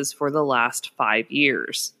devices for the last 5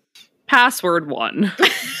 years. Password 1.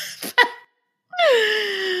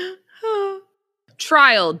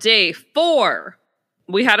 Trial day 4.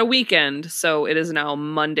 We had a weekend, so it is now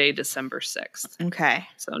Monday, December 6th. Okay.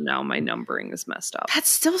 So now my numbering is messed up. That's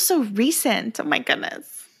still so recent. Oh my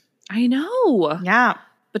goodness. I know. Yeah.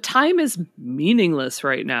 But time is meaningless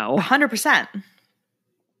right now. 100%.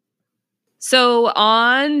 So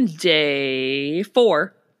on day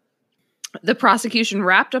 4, the prosecution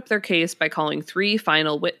wrapped up their case by calling 3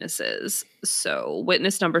 final witnesses. So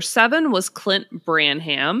witness number 7 was Clint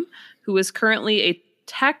Branham, who is currently a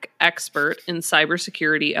tech expert in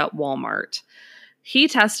cybersecurity at Walmart. He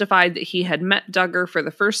testified that he had met Duggar for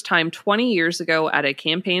the first time 20 years ago at a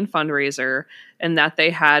campaign fundraiser and that they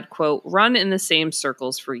had, quote, run in the same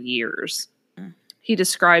circles for years. He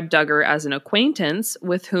described Duggar as an acquaintance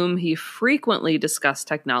with whom he frequently discussed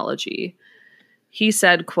technology. He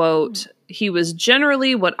said, quote, he was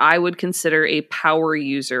generally what I would consider a power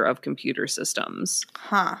user of computer systems.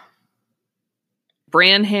 Huh.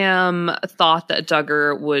 Branham thought that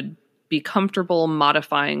Duggar would be comfortable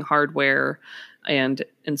modifying hardware and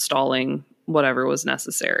installing whatever was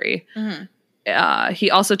necessary. Mm-hmm. He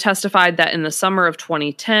also testified that in the summer of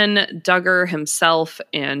 2010, Duggar himself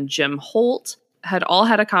and Jim Holt had all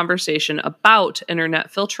had a conversation about internet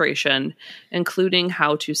filtration, including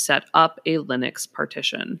how to set up a Linux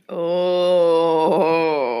partition.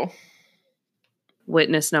 Oh.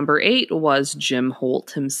 Witness number 8 was Jim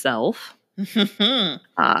Holt himself.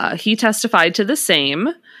 He testified to the same,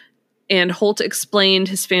 and Holt explained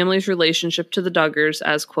his family's relationship to the Duggars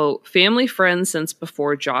as, quote, family friends since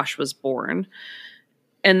before Josh was born,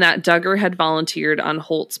 and that Duggar had volunteered on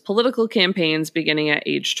Holt's political campaigns beginning at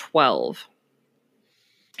age 12.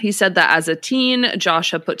 He said that as a teen, Josh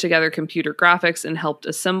had put together computer graphics and helped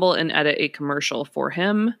assemble and edit a commercial for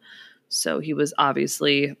him. So he was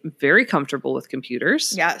obviously very comfortable with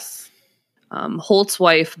computers. Yes. Holt's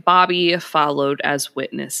wife, Bobby, followed as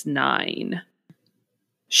witness 9.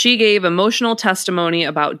 She gave emotional testimony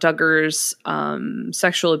about Duggar's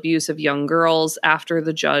sexual abuse of young girls after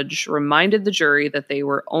the judge reminded the jury that they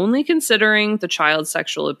were only considering the child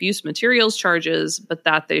sexual abuse materials charges, but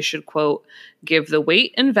that they should, quote, give the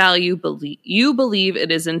weight and value you believe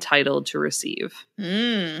it is entitled to receive.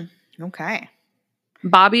 Okay.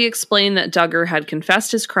 Bobby explained that Duggar had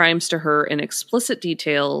confessed his crimes to her in explicit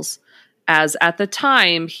details, as at the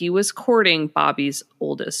time he was courting Bobby's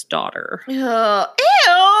oldest daughter. Ew!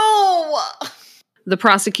 The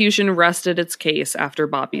prosecution rested its case after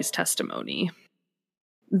Bobby's testimony.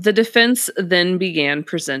 The defense then began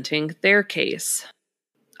presenting their case.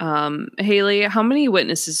 Haley, how many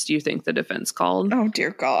witnesses do you think the defense called? Oh,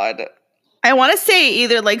 dear God. I want to say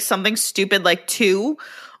either like something stupid like 2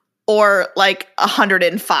 or like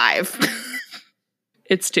 105.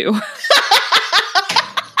 It's 2. 2?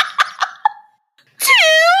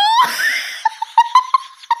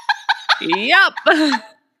 Yep. No!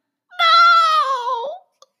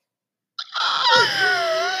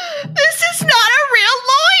 This is not a real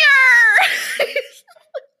lawyer!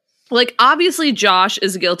 Like, obviously Josh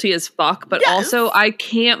is guilty as fuck, but Yes. also I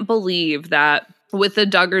can't believe that with the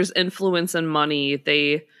Duggars' influence and money,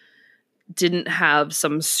 they didn't have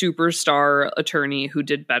some superstar attorney who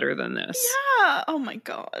did better than this. Yeah. Oh my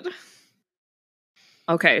God.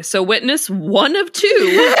 Okay, so witness 1 of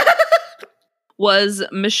 2 was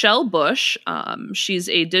Michelle Bush. She's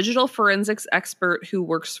a digital forensics expert who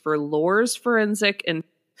works for Lohr's Forensic in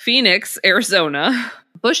Phoenix, Arizona.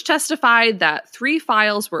 Bush testified that 3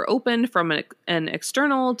 files were opened from an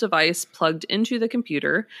external device plugged into the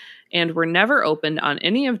computer and were never opened on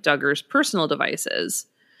any of Duggar's personal devices.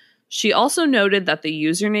 She also noted that the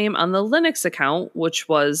username on the Linux account, which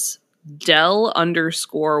was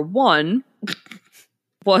Dell_1,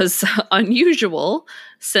 was unusual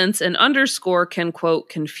since an underscore can, quote,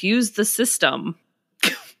 confuse the system.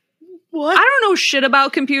 What? I don't know shit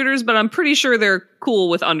about computers, but I'm pretty sure they're cool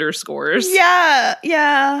with underscores. Yeah.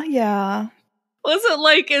 Was it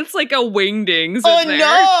like it's like a wingdings? Oh in there?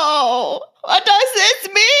 no! What does this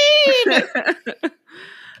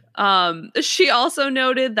mean? She also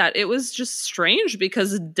noted that it was just strange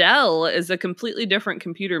because Dell is a completely different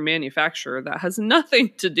computer manufacturer that has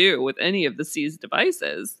nothing to do with any of the seized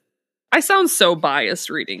devices. I sound so biased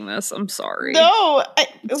reading this. I'm sorry. No,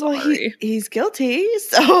 he's guilty.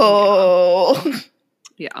 So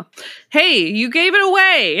yeah. Hey, you gave it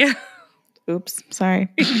away. Oops, sorry.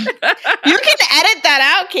 You can edit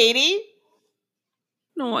that out, Katie.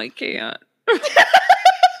 No, I can't.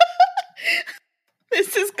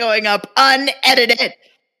 This is going up unedited.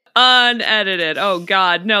 Unedited. Oh,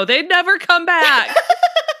 God. No, they'd never come back.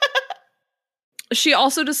 She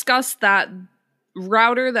also discussed that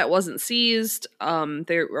router that wasn't seized.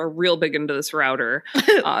 They are real big into this router.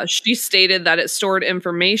 She stated that it stored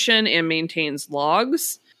information and maintains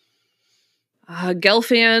logs.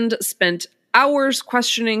 Gelfand spent hours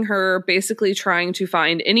questioning her, basically trying to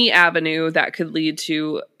find any avenue that could lead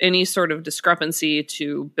to any sort of discrepancy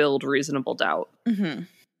to build reasonable doubt. Mm-hmm.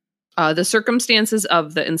 The circumstances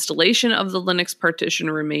of the installation of the Linux partition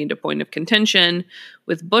remained a point of contention,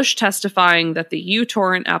 with Bush testifying that the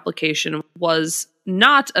uTorrent application was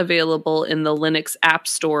not available in the Linux App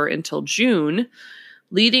Store until June,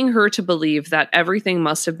 leading her to believe that everything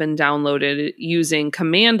must have been downloaded using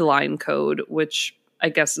command line code, which I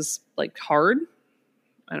guess is like hard.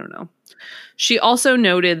 I don't know. She also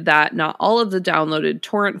noted that not all of the downloaded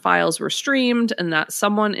torrent files were streamed and that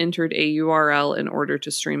someone entered a URL in order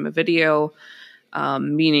to stream a video,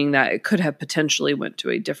 meaning that it could have potentially went to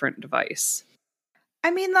a different device.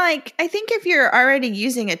 I mean, like, I think if you're already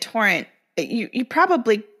using a torrent, you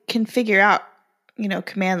probably can figure out,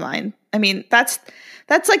 command line. I mean, that's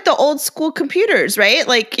like the old school computers, right?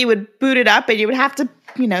 Like you would boot it up and you would have to,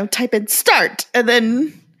 type in start, and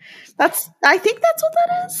then I think that's what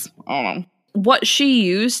that is. I don't know. What she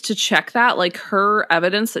used to check that, like her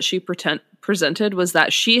evidence that she presented was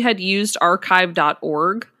that she had used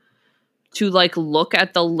archive.org to like look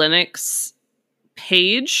at the Linux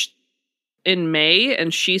page in May,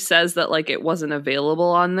 and she says that like it wasn't available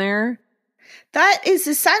on there. That is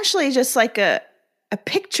essentially just like a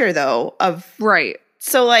picture though of right.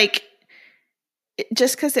 So like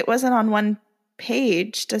just because it wasn't on one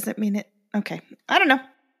page doesn't mean it. Okay. I don't know.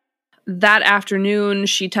 That afternoon,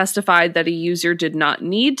 she testified that a user did not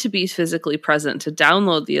need to be physically present to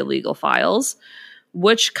download the illegal files,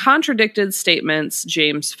 which contradicted statements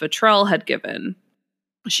James Futrell had given.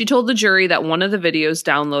 She told the jury that one of the videos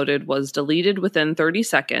downloaded was deleted within 30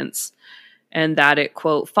 seconds and that it,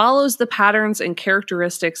 quote, follows the patterns and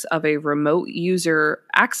characteristics of a remote user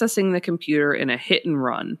accessing the computer in a hit and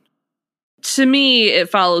run. To me, it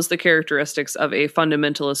follows the characteristics of a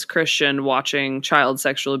fundamentalist Christian watching child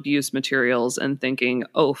sexual abuse materials and thinking,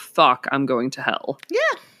 oh, fuck, I'm going to hell.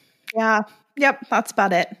 Yeah. Yep, that's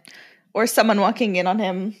about it. Or someone walking in on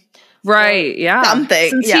him. Right, yeah. Something.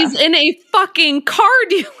 Since he's in a fucking car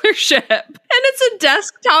dealership. And it's a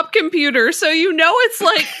desktop computer, so it's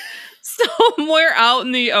like somewhere out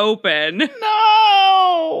in the open.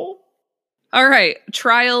 No! All right,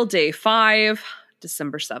 trial day 5,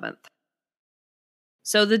 December 7th.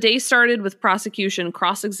 So the day started with prosecution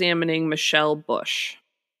cross-examining Michelle Bush.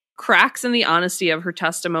 Cracks in the honesty of her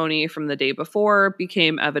testimony from the day before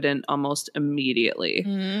became evident almost immediately.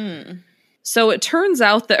 So it turns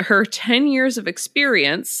out that her 10 years of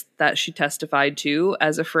experience that she testified to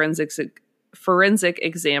as a forensic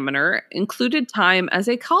examiner included time as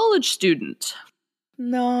a college student.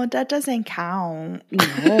 No, that doesn't count.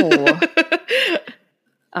 No.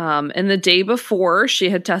 And the day before, she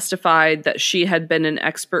had testified that she had been an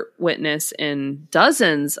expert witness in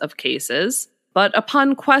dozens of cases, but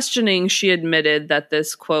upon questioning, she admitted that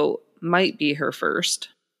this, quote, might be her first.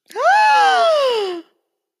 Oh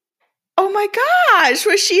my gosh,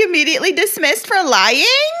 was she immediately dismissed for lying?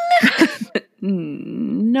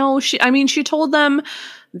 No, she told them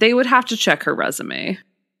they would have to check her resume.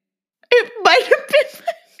 It might have been...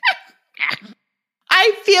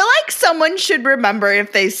 I feel like someone should remember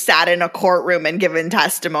if they sat in a courtroom and given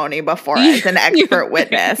testimony before as an expert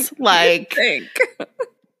witness. Like,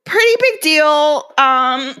 pretty big deal.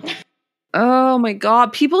 Oh my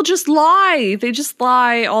God. People just lie. They just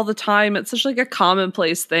lie all the time. It's such like a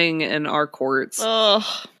commonplace thing in our courts.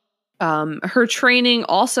 Ugh. Her training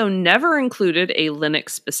also never included a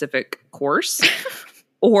Linux specific course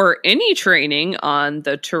or any training on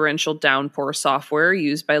the torrential downpour software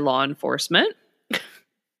used by law enforcement.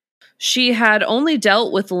 She had only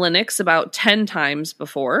dealt with Linux about 10 times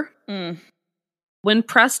before. When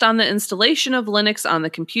pressed on the installation of Linux on the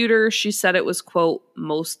computer, she said it was, quote,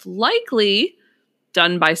 most likely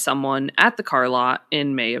done by someone at the car lot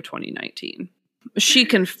in May of 2019. She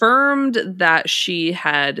confirmed that she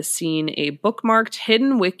had seen a bookmarked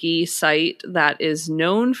hidden wiki site that is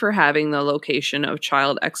known for having the location of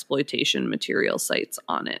child exploitation material sites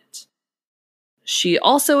on it. She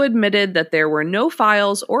also admitted that there were no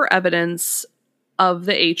files or evidence of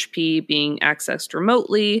the HP being accessed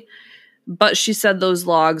remotely, but she said those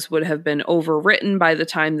logs would have been overwritten by the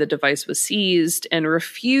time the device was seized and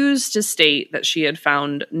refused to state that she had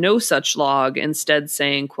found no such log, instead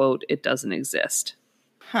saying, quote, it doesn't exist.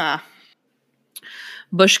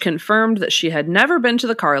 Bush confirmed that she had never been to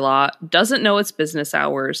the car lot, doesn't know its business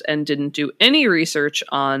hours, and didn't do any research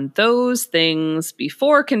on those things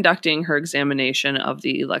before conducting her examination of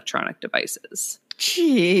the electronic devices.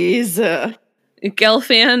 Jeez.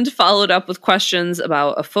 Gelfand followed up with questions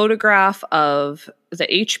about a photograph of the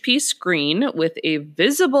HP screen with a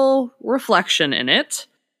visible reflection in it.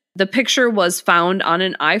 The picture was found on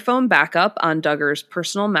an iPhone backup on Duggar's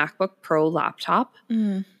personal MacBook Pro laptop.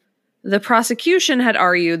 The prosecution had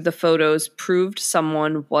argued the photos proved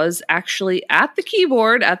someone was actually at the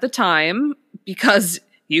keyboard at the time because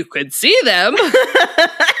you could see them.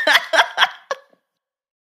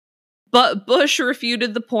 But Bush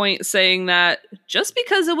refuted the point, saying that just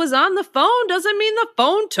because it was on the phone doesn't mean the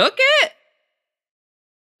phone took it.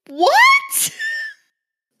 What?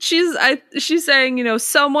 She's saying,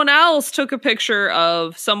 someone else took a picture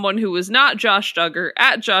of someone who was not Josh Duggar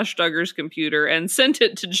at Josh Duggar's computer and sent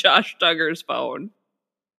it to Josh Duggar's phone.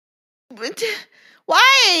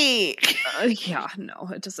 Why? Yeah, no,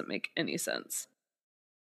 it doesn't make any sense.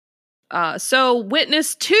 So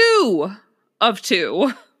witness 2 of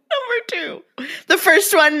 2. Number 2. The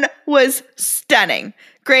first one was stunning.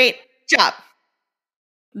 Great job.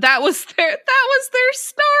 That was their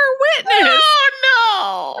star witness.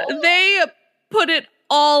 Oh no. They put it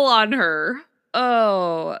all on her.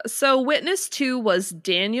 Oh, so witness 2 was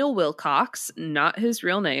Daniel Wilcox, not his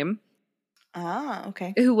real name. Ah,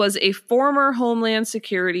 okay. Who was a former Homeland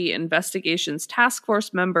Security Investigations Task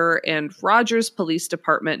Force member and Rogers Police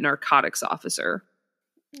Department narcotics officer.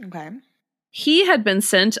 Okay. He had been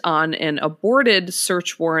sent on an aborted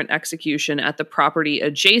search warrant execution at the property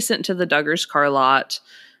adjacent to the Duggar's car lot.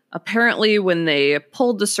 Apparently, when they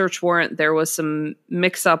pulled the search warrant, there was some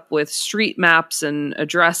mix-up with street maps and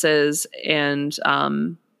addresses, and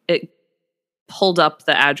it pulled up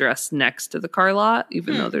the address next to the car lot,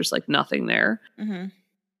 even though there's, nothing there.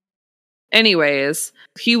 Anyways,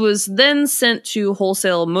 he was then sent to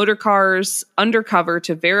Wholesale Motor Cars undercover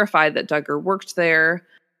to verify that Duggar worked there.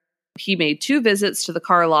 He made 2 visits to the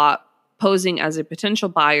car lot, posing as a potential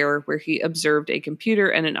buyer, where he observed a computer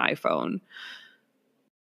and an iPhone.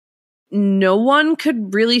 No one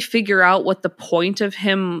could really figure out what the point of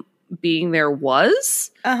him being there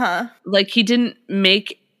was. He didn't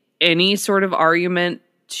make any sort of argument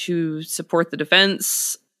to support the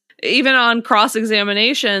defense. Even on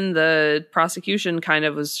cross-examination, the prosecution kind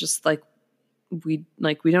of was just we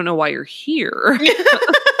don't know why you're here.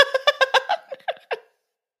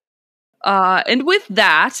 And with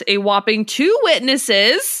that, a whopping 2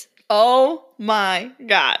 witnesses. Oh my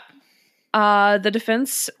God. The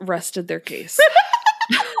defense rested their case.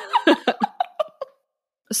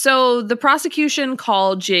 So the prosecution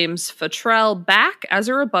called James Futrell back as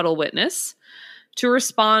a rebuttal witness to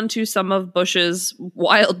respond to some of Bush's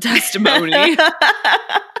wild testimony.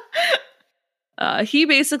 He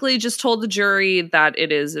basically just told the jury that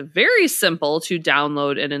it is very simple to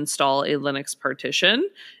download and install a Linux partition,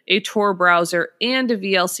 a Tor browser, and a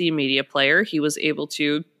VLC media player. He was able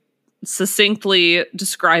to succinctly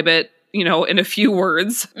describe it, in a few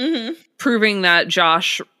words, proving that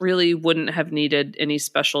Josh really wouldn't have needed any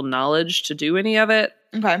special knowledge to do any of it.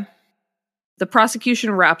 Okay. The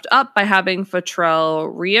prosecution wrapped up by having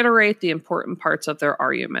Futrell reiterate the important parts of their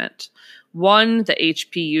argument. 1, the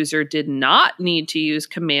HP user did not need to use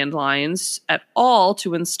command lines at all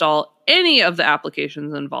to install any of the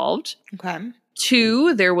applications involved. Okay.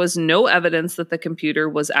 2, there was no evidence that the computer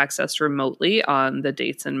was accessed remotely on the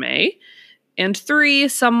dates in May. And 3,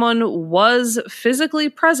 someone was physically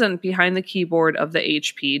present behind the keyboard of the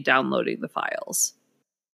HP downloading the files.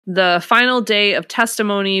 The final day of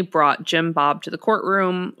testimony brought Jim Bob to the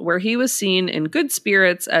courtroom, where he was seen in good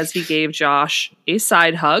spirits as he gave Josh a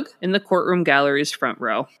side hug in the courtroom gallery's front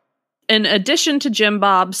row. In addition to Jim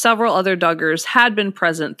Bob, several other Duggars had been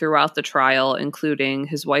present throughout the trial, including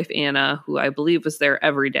his wife Anna, who I believe was there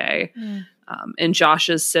every day. And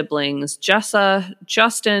Josh's siblings, Jessa,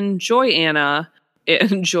 Justin, Joyanna,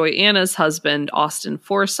 and Joyanna's husband, Austin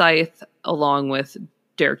Forsyth, along with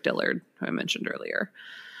Derek Dillard, who I mentioned earlier.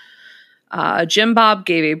 Jim Bob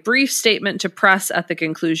gave a brief statement to press at the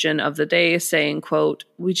conclusion of the day saying, quote,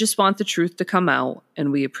 "We just want the truth to come out,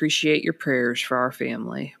 and we appreciate your prayers for our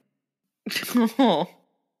family." Oh,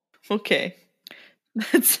 okay.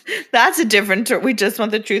 That's a different we just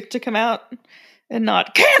want the truth to come out and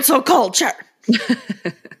not cancel culture.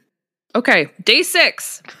 Okay, day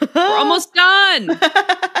 6. We're almost done.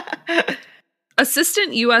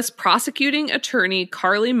 Assistant U.S. Prosecuting Attorney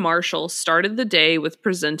Carly Marshall started the day with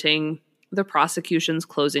presenting the prosecution's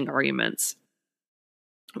closing arguments.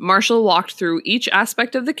 Marshall walked through each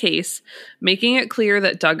aspect of the case, making it clear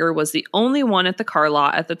that Duggar was the only one at the car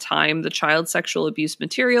lot at the time the child sexual abuse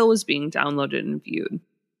material was being downloaded and viewed.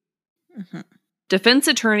 Mm-hmm. Defense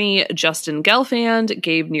attorney Justin Gelfand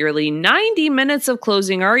gave nearly 90 minutes of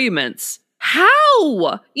closing arguments.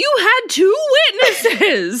 How? You had 2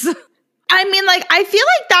 witnesses! I mean, like, I feel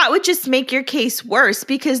like that would just make your case worse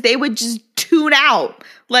because they would just tune out.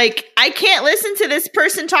 Like, I can't listen to this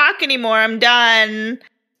person talk anymore. I'm done.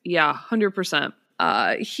 Yeah, 100%.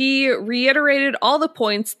 He reiterated all the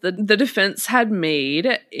points that the defense had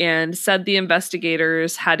made and said the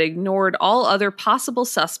investigators had ignored all other possible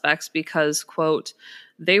suspects because, quote,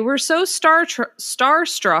 "They were so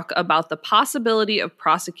starstruck about the possibility of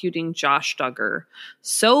prosecuting Josh Duggar,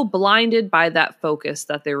 so blinded by that focus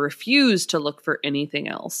that they refused to look for anything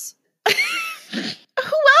else." Who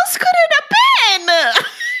else could it have been?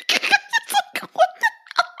 It's like, what the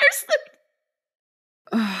hell is this?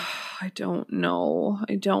 I don't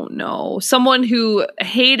know. Someone who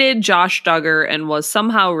hated Josh Duggar and was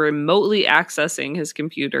somehow remotely accessing his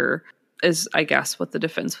computer is, I guess, what the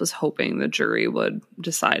defense was hoping the jury would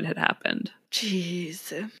decide had happened.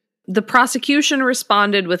 Jeez. The prosecution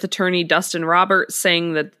responded with attorney Dustin Roberts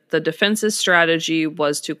saying that the defense's strategy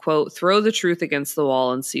was to, quote, "throw the truth against the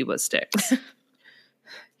wall and see what sticks."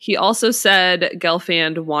 He also said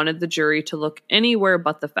Gelfand wanted the jury to look anywhere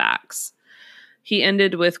but the facts. He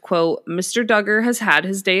ended with, quote, "Mr. Duggar has had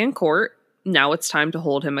his day in court. Now it's time to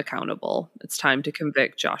hold him accountable. It's time to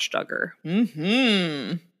convict Josh Duggar."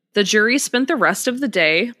 Mm-hmm. The jury spent the rest of the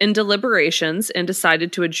day in deliberations and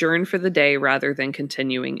decided to adjourn for the day rather than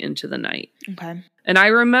continuing into the night. Okay. And I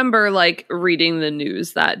remember, like, reading the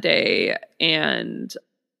news that day, and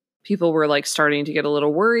people were, like, starting to get a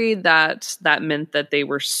little worried that that meant that they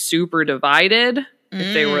were super divided.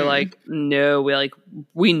 If they were like, no,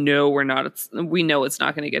 we know we know it's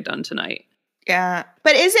not going to get done tonight. Yeah.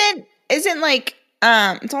 But isn't like,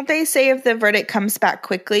 don't they say if the verdict comes back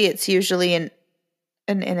quickly, it's usually an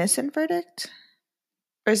innocent verdict?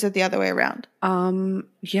 Or is it the other way around?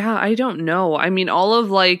 Yeah, I don't know. I mean, all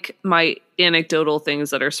of, like, my anecdotal things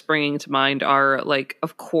that are springing to mind are, like,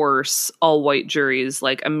 of course, all white juries,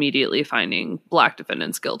 like, immediately finding black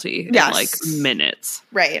defendants guilty in, like, minutes.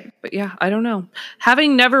 Right. But yeah, I don't know.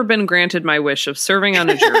 Having never been granted my wish of serving on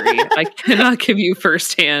a jury, I cannot give you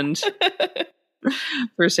firsthand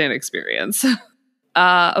experience.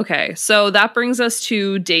 Okay, so that brings us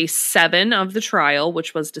to day 7 of the trial,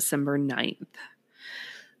 which was December 9th.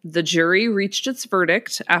 The jury reached its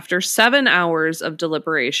verdict after 7 hours of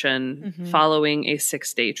deliberation following a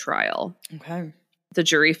 6-day trial. Okay. The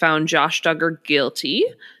jury found Josh Duggar guilty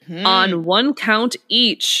on 1 count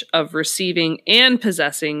each of receiving and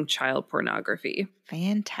possessing child pornography.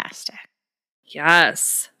 Fantastic.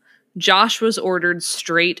 Yes. Josh was ordered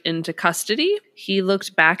straight into custody. He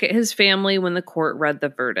looked back at his family when the court read the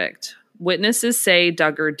verdict. Witnesses say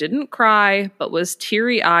Duggar didn't cry, but was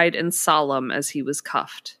teary-eyed and solemn as he was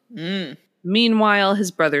cuffed. Meanwhile,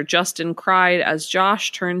 his brother Justin cried as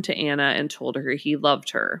Josh turned to Anna and told her he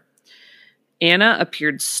loved her. Anna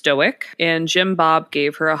appeared stoic, and Jim Bob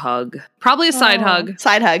gave her a hug. Probably a side hug.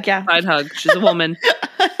 Side hug, yeah. Side hug. She's a woman.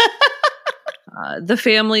 The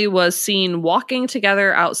family was seen walking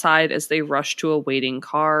together outside as they rushed to a waiting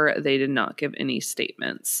car. They did not give any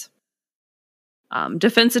statements.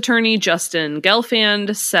 Defense attorney Justin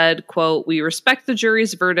Gelfand said, quote, "We respect the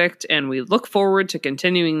jury's verdict and we look forward to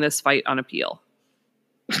continuing this fight on appeal."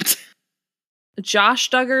 Josh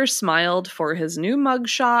Duggar smiled for his new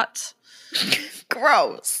mugshot.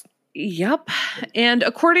 Gross. Yep. And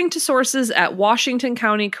according to sources at Washington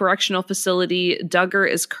County Correctional Facility, Duggar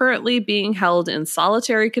is currently being held in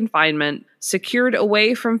solitary confinement, secured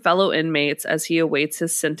away from fellow inmates as he awaits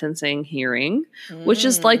his sentencing hearing, which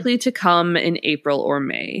is likely to come in April or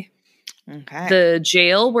May. Okay. The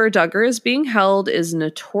jail where Duggar is being held is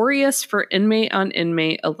notorious for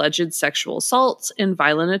inmate-on-inmate alleged sexual assaults and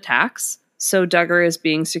violent attacks, So Duggar is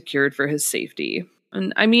being secured for his safety.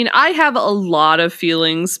 And I mean, I have a lot of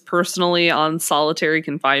feelings personally on solitary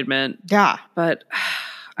confinement. Yeah. But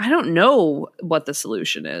I don't know what the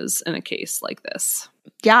solution is in a case like this.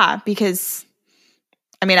 Yeah, because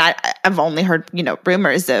I mean, I've only heard,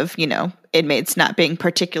 rumors of, inmates not being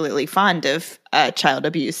particularly fond of child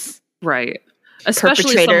abuse. Right.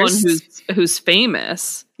 Especially someone who's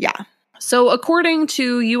famous. Yeah. So according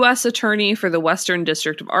to U.S. Attorney for the Western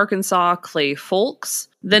District of Arkansas, Clay Folks,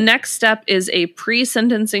 the next step is a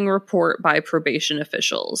pre-sentencing report by probation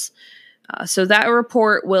officials. So that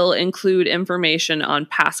report will include information on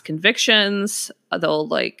past convictions. They'll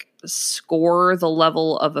score the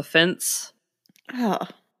level of offense. Oh.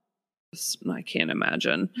 I can't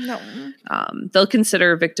imagine. No. They'll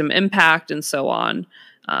consider victim impact and so on.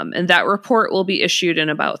 And that report will be issued in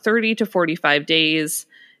about 30 to 45 days.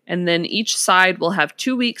 And then each side will have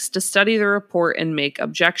 2 weeks to study the report and make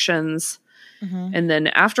objections. Mm-hmm. And then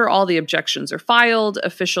after all the objections are filed,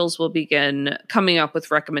 officials will begin coming up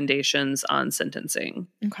with recommendations on sentencing.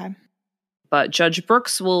 Okay. But Judge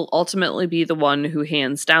Brooks will ultimately be the one who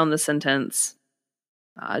hands down the sentence.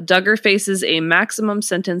 Duggar faces a maximum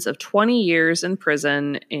sentence of 20 years in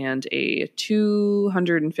prison and a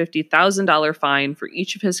 $250,000 fine for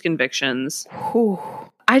each of his convictions. Whew.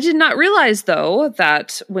 I did not realize, though,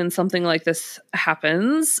 that when something like this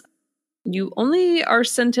happens, you only are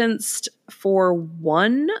sentenced for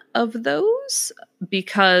one of those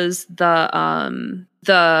because the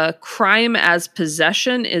crime as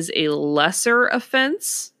possession is a lesser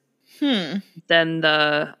offense than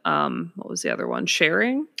the what was the other one?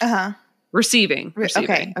 Sharing? Receiving.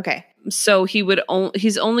 Okay. So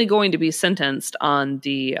he's only going to be sentenced on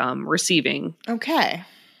the receiving. Okay.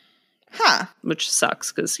 Huh. Which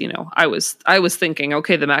sucks because, I was thinking,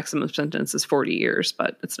 okay, the maximum sentence is 40 years,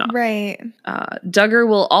 but it's not. Right. Duggar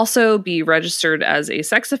will also be registered as a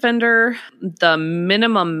sex offender. The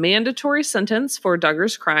minimum mandatory sentence for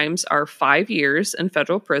Duggar's crimes are 5 years in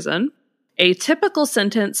federal prison. A typical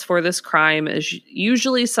sentence for this crime is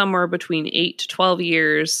usually somewhere between 8 to 12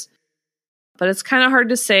 years. But it's kind of hard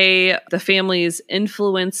to say. The family's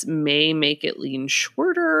influence may make it lean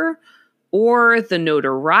shorter, or the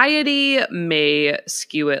notoriety may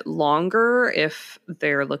skew it longer if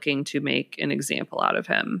they're looking to make an example out of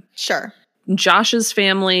him. Sure. Josh's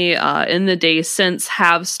family, in the days since,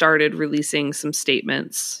 have started releasing some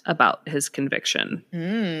statements about his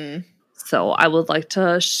conviction. So I would like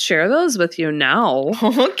to share those with you now.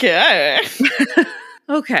 Okay.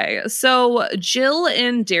 Okay, so Jill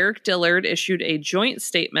and Derek Dillard issued a joint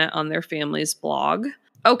statement on their family's blog.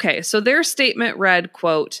 Okay, so their statement read,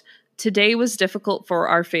 quote, "Today was difficult for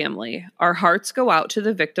our family. Our hearts go out to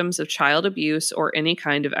the victims of child abuse or any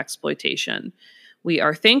kind of exploitation. We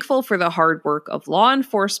are thankful for the hard work of law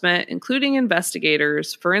enforcement, including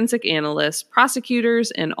investigators, forensic analysts,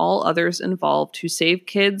 prosecutors, and all others involved who save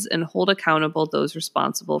kids and hold accountable those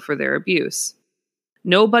responsible for their abuse.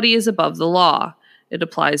 Nobody is above the law. It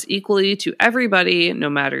applies equally to everybody,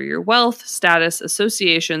 no matter your wealth, status,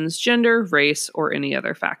 associations, gender, race, or any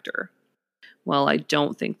other factor." Well, I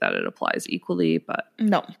don't think that it applies equally, but...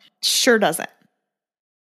 No, sure doesn't.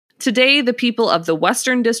 Today, the people of the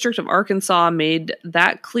Western District of Arkansas made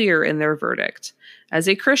that clear in their verdict. As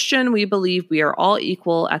a Christian, we believe we are all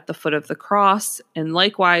equal at the foot of the cross, and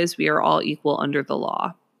likewise, we are all equal under the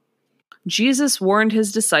law. Jesus warned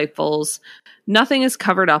his disciples, "Nothing is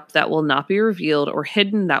covered up that will not be revealed, or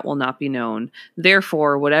hidden that will not be known.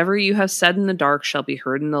 Therefore, whatever you have said in the dark shall be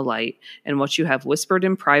heard in the light, and what you have whispered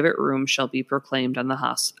in private rooms shall be proclaimed on the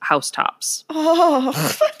housetops." Oh,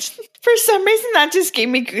 for some reason that just gave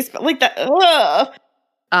me goosebumps. Like that. Ugh.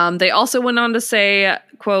 They also went on to say,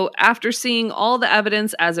 quote, "After seeing all the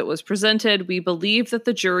evidence as it was presented, we believe that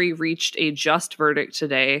the jury reached a just verdict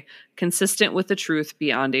today, consistent with the truth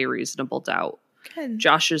beyond a reasonable doubt. Good.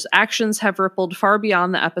 Josh's actions have rippled far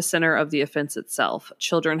beyond the epicenter of the offense itself.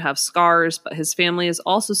 Children have scars, but his family is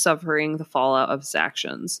also suffering the fallout of his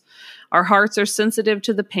actions. Our hearts are sensitive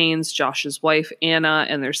to the pains Josh's wife, Anna,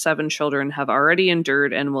 and their 7 children have already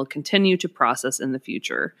endured and will continue to process in the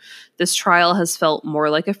future. This trial has felt more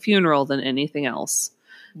like a funeral than anything else.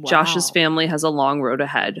 Wow. Josh's family has a long road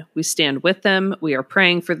ahead. We stand with them, we are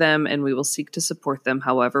praying for them, and we will seek to support them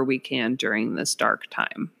however we can during this dark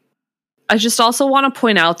time." I just also want to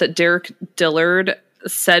point out that Derek Dillard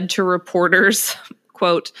said to reporters,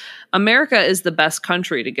 quote, "America is the best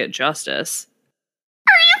country to get justice."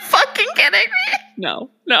 Are you fucking kidding me? No.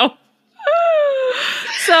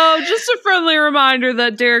 So, just a friendly reminder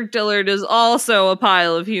that Derek Dillard is also a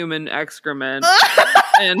pile of human excrement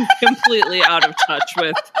and completely out of touch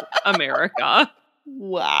with America.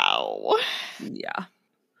 Wow. Yeah.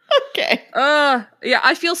 Okay. Yeah,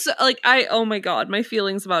 I feel so like oh my God, my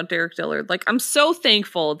feelings about Derek Dillard. Like, I'm so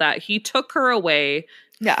thankful that he took her away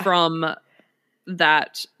from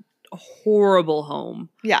that horrible home.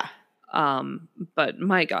 Yeah. But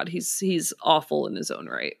my God, he's awful in his own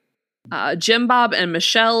right. Jim Bob and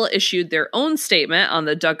Michelle issued their own statement on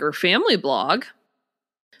the Duggar family blog,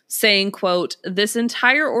 saying, quote, "This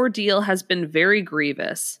entire ordeal has been very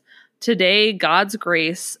grievous. Today, God's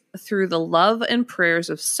grace, through the love and prayers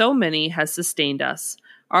of so many, has sustained us.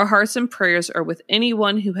 Our hearts and prayers are with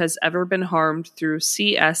anyone who has ever been harmed through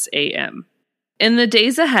CSAM. In the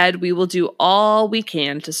days ahead, we will do all we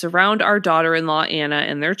can to surround our daughter-in-law Anna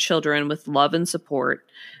and their children with love and support.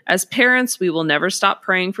 As parents, we will never stop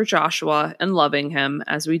praying for Joshua and loving him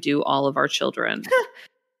as we do all of our children.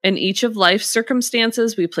 In each of life's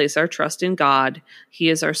circumstances, we place our trust in God. He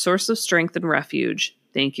is our source of strength and refuge.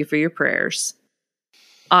 Thank you for your prayers."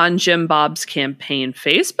 On Jim Bob's campaign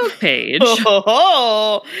Facebook page,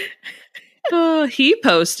 he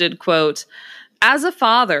posted, quote, "As a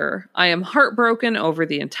father, I am heartbroken over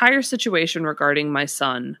the entire situation regarding my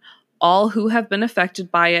son, all who have been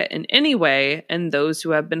affected by it in any way, and those who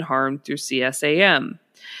have been harmed through CSAM.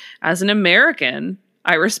 As an American,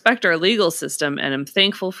 I respect our legal system and am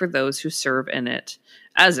thankful for those who serve in it.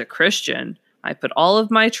 As a Christian, I put all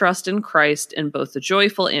of my trust in Christ in both the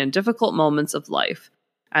joyful and difficult moments of life.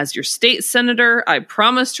 As your state senator, I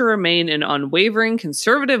promise to remain an unwavering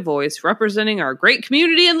conservative voice representing our great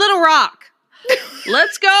community in Little Rock.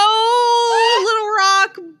 Let's go, Little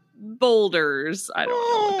Rock Boulders." I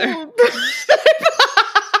don't know what they're...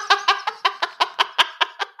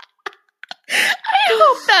 I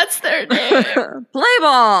hope that's their name. Play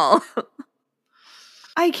ball.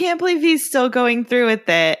 I can't believe he's still going through with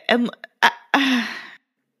it. And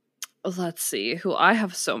let's see. Who I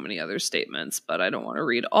have so many other statements, but I don't want to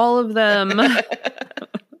read all of them.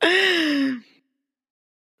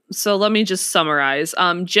 So let me just summarize.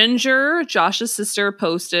 Ginger, Josh's sister,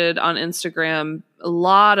 posted on Instagram a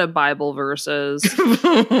lot of Bible verses.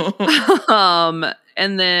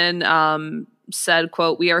 And then said,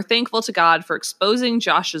 quote, "We are thankful to God for exposing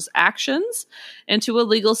Josh's actions and to a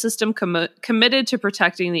legal system committed to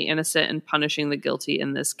protecting the innocent and punishing the guilty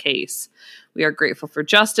in this case. We are grateful for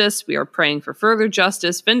justice. We are praying for further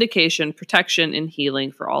justice, vindication, protection, and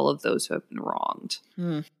healing for all of those who have been wronged."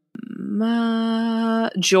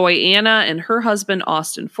 Joy-Anna and her husband,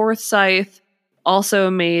 Austin Forsyth, also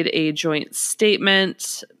made a joint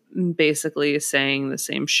statement basically saying the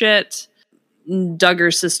same shit.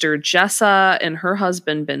 Duggar's sister Jessa and her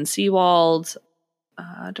husband Ben Seawald.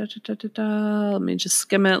 Let me just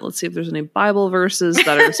skim it. Let's see if there's any Bible verses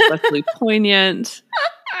that are especially poignant.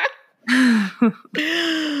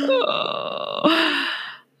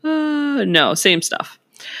 No, same stuff.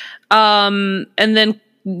 And then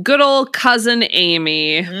good old cousin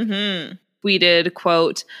Amy tweeted,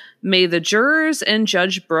 quote, "May the jurors and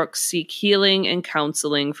Judge Brooks seek healing and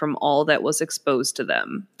counseling from all that was exposed to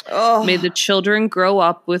them. May the children grow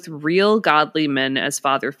up with real godly men as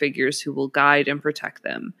father figures who will guide and protect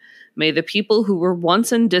them. May the people who were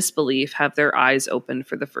once in disbelief have their eyes opened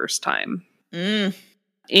for the first time."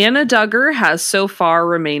 Anna Duggar has so far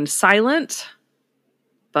remained silent,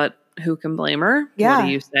 but who can blame her? Yeah. What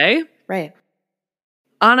do you say? Right.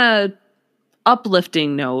 On a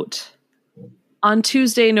uplifting note, on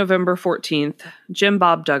Tuesday, November 14th, Jim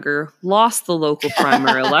Bob Duggar lost the local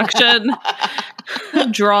primary election,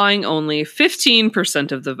 drawing only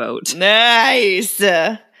 15% of the vote. Nice.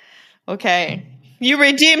 Okay. You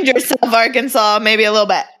redeemed yourself, Arkansas, maybe a little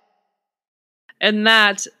bit. And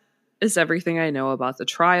that is everything I know about the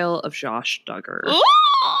trial of Josh Duggar.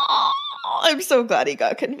 Oh, I'm so glad he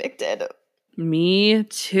got convicted. Me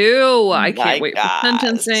too. I can't wait for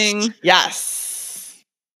sentencing. Yes.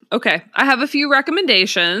 Okay. I have a few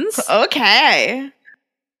recommendations. Okay.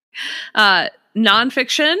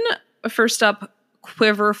 Nonfiction. First up,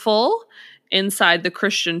 Quiverful, Inside the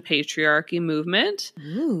Christian Patriarchy Movement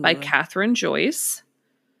by Catherine Joyce.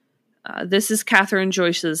 This is Catherine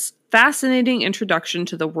Joyce's fascinating introduction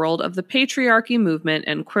to the world of the patriarchy movement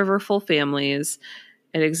and quiverful families.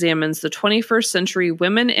 It examines the 21st century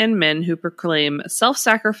women and men who proclaim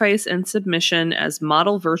self-sacrifice and submission as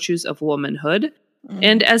model virtues of womanhood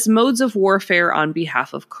and as modes of warfare on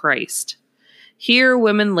behalf of Christ. Here,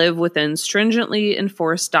 women live within stringently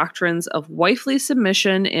enforced doctrines of wifely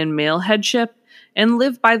submission and male headship, and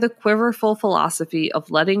live by the quiverful philosophy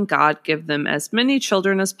of letting God give them as many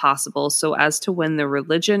children as possible so as to win the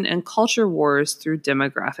religion and culture wars through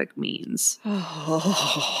demographic means.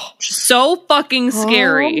 So fucking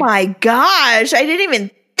scary. Oh my gosh. I didn't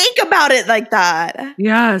even think about it like that.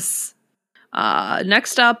 Yes.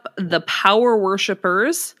 Next up, the power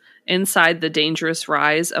worshippers inside the dangerous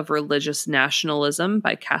rise of religious nationalism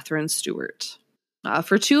by Catherine Stewart.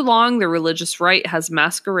 For too long, the religious right has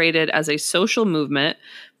masqueraded as a social movement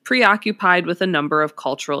preoccupied with a number of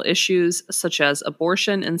cultural issues, such as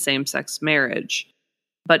abortion and same-sex marriage.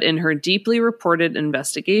 But in her deeply reported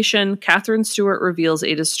investigation, Catherine Stewart reveals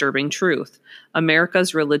a disturbing truth.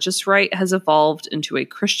 America's religious right has evolved into a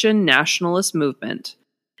Christian nationalist movement.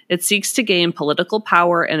 It seeks to gain political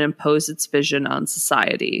power and impose its vision on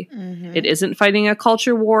society. Mm-hmm. It isn't fighting a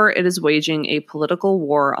culture war, it is waging a political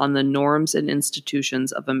war on the norms and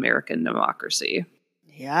institutions of American democracy.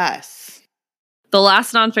 Yes. The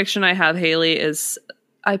last nonfiction I have, Haley, is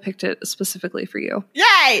I picked it specifically for you.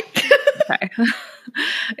 Yay! Okay.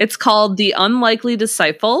 It's called The Unlikely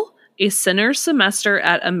Disciple, A Sinner's Semester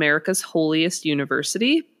at America's Holiest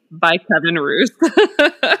University by Kevin Roose.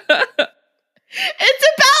 It's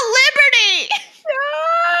about liberty!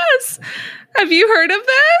 Yes! Have you heard of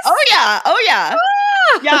this? Oh, yeah. Oh, yeah.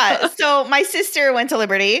 Ah! Yeah. So my sister went to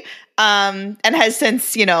Liberty and has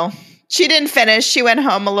since, she didn't finish. She went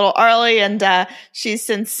home a little early, and she's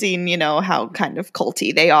since seen, how kind of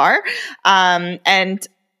culty they are. And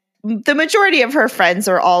the majority of her friends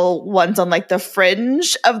are all ones on like the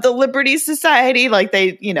fringe of the Liberty Society. Like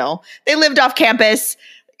they lived off campus.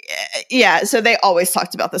 Yeah. So they always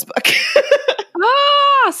talked about this book.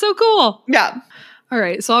 So cool. Yeah. All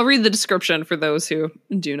right. So I'll read the description for those who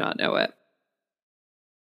do not know it.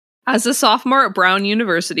 As a sophomore at Brown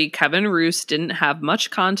University, Kevin Roose didn't have much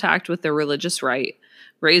contact with the religious right.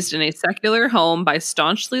 Raised in a secular home by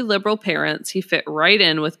staunchly liberal parents, he fit right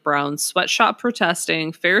in with Brown's sweatshop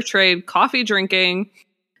protesting, fair trade, coffee drinking,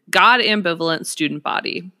 God ambivalent student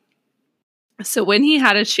body. So when he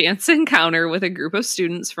had a chance encounter with a group of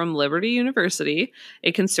students from Liberty University,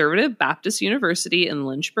 a conservative Baptist university in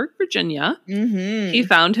Lynchburg, Virginia, he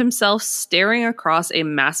found himself staring across a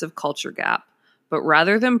massive culture gap. But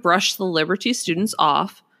rather than brush the Liberty students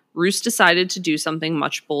off, Roose decided to do something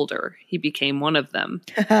much bolder. He became one of them.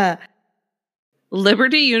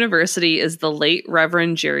 Liberty University is the late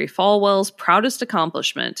Reverend Jerry Falwell's proudest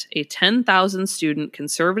accomplishment, a 10,000-student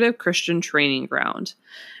conservative Christian training ground.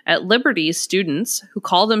 At Liberty, students, who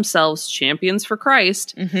call themselves Champions for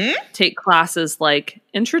Christ, take classes like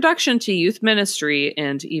Introduction to Youth Ministry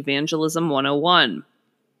and Evangelism 101.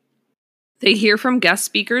 They hear from guest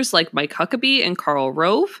speakers like Mike Huckabee and Karl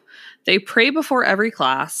Rove. They pray before every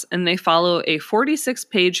class, and they follow a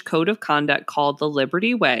 46-page code of conduct called the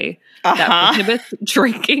Liberty Way that prohibits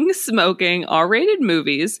drinking, smoking, R-rated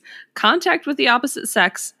movies, contact with the opposite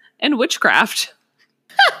sex, and witchcraft.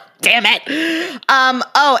 Damn it.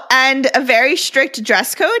 And a very strict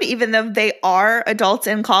dress code, even though they are adults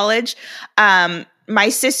in college. My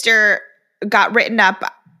sister got written up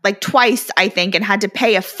like twice, I think, and had to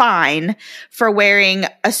pay a fine for wearing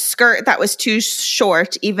a skirt that was too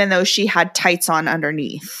short, even though she had tights on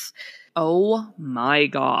underneath. Oh my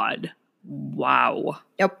God. Wow.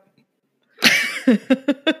 Yep.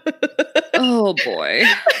 Oh boy.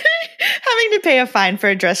 Having to pay a fine for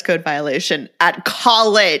a dress code violation at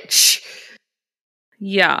college.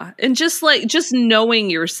 Yeah. And just knowing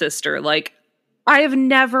your sister, like, I have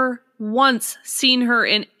never once seen her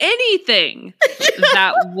in anything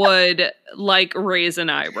that would like raise an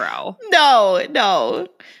eyebrow. No.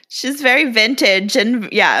 She's very vintage and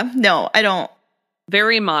I don't.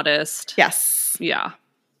 Very modest. Yes. Yeah.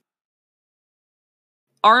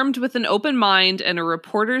 Armed with an open mind and a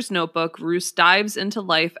reporter's notebook, Roose dives into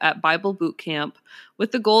life at Bible boot camp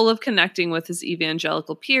with the goal of connecting with his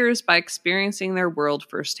evangelical peers by experiencing their world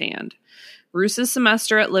firsthand. Roose's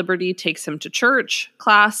semester at Liberty takes him to church,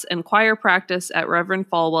 class, and choir practice at Reverend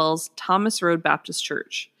Falwell's Thomas Road Baptist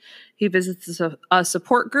Church. He visits a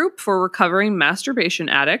support group for recovering masturbation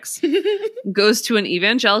addicts, goes to an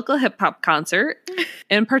evangelical hip-hop concert,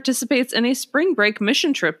 and participates in a spring break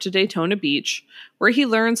mission trip to Daytona Beach, where he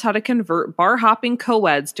learns how to convert bar-hopping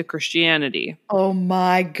co-eds to Christianity. Oh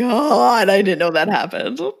my God, I didn't know that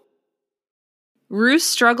happened. Roose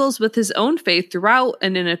struggles with his own faith throughout,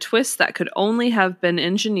 and in a twist that could only have been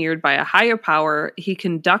engineered by a higher power, he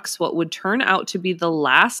conducts what would turn out to be the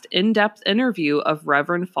last in-depth interview of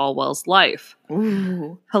Reverend Falwell's life.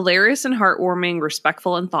 Ooh. Hilarious and heartwarming,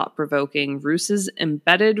 respectful and thought-provoking, Roose's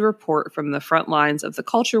embedded report from the front lines of the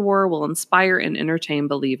culture war will inspire and entertain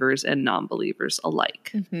believers and non-believers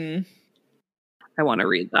alike. I want to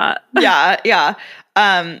read that. Yeah.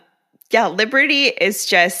 Liberty is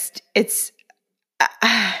just, it's...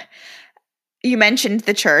 you mentioned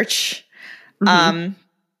the church. It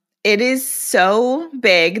is so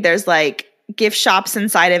big. There's like gift shops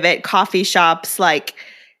inside of it, coffee shops. Like,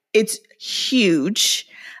 it's huge.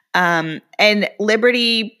 And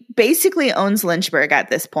Liberty basically owns Lynchburg at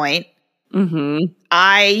this point. Mm-hmm.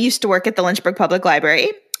 I used to work at the Lynchburg Public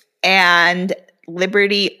Library, and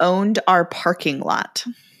Liberty owned our parking lot.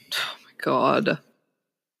 Oh my God.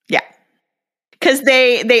 Yeah. Because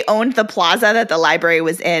they owned the plaza that the library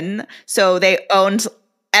was in. So they owned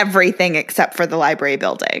everything except for the library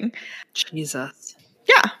building. Jesus.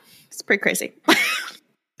 Yeah. It's pretty crazy.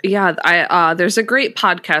 Yeah. There's a great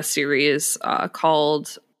podcast series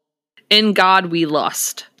called In God We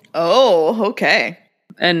Lust. Oh, okay.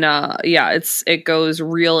 And it goes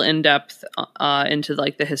real in depth into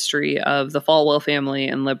like the history of the Falwell family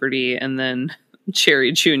and Liberty, and then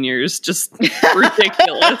Cherry Jr.'s just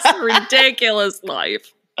ridiculous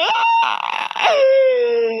life.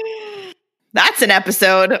 That's an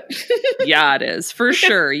episode. Yeah, it is for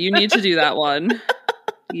sure. You need to do that one.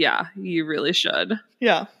 Yeah, you really should.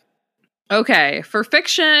 Yeah. Okay, for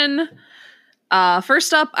fiction,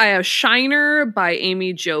 first up, I have Shiner by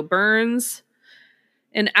Amy Jo Burns.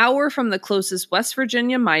 An hour from the closest West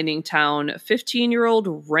Virginia mining town,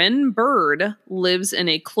 15-year-old Wren Bird lives in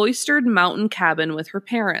a cloistered mountain cabin with her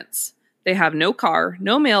parents. They have no car,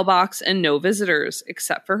 no mailbox, and no visitors,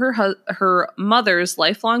 except for her mother's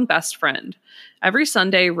lifelong best friend. Every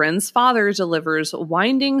Sunday, Wren's father delivers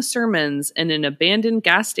winding sermons in an abandoned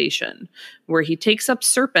gas station, where he takes up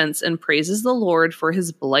serpents and praises the Lord for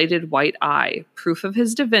his blighted white eye, proof of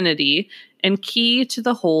his divinity, and key to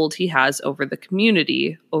the hold he has over the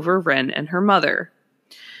community, over Wren and her mother.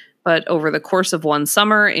 But over the course of one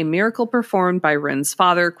summer, a miracle performed by Wren's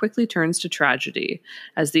father quickly turns to tragedy.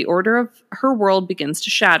 As the order of her world begins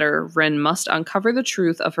to shatter, Wren must uncover the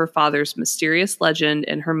truth of her father's mysterious legend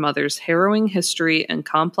and her mother's harrowing history and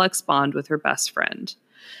complex bond with her best friend.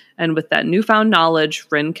 And with that newfound knowledge,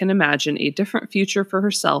 Wren can imagine a different future for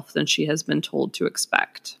herself than she has been told to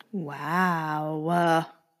expect. Wow.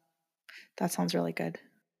 That sounds really good.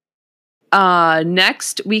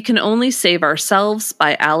 Next, We Can Only Save Ourselves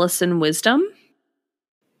by Allison Wisdom.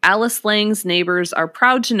 Alice Lang's neighbors are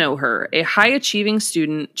proud to know her, a high-achieving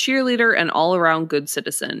student, cheerleader, and all-around good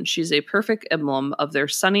citizen. She's a perfect emblem of their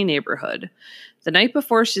sunny neighborhood. The night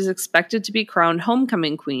before she's expected to be crowned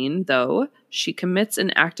homecoming queen, though, she commits an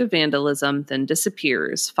act of vandalism, then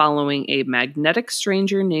disappears, following a magnetic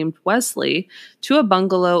stranger named Wesley to a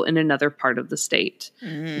bungalow in another part of the state.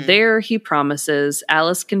 There, he promises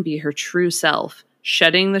Alice can be her true self,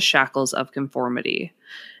 shedding the shackles of conformity.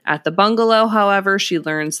 At the bungalow, however, she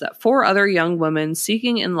learns that 4 other young women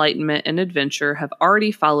seeking enlightenment and adventure have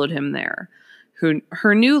already followed him there.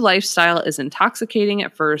 Her new lifestyle is intoxicating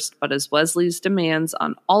at first, but as Wesley's demands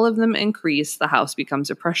on all of them increase, the house becomes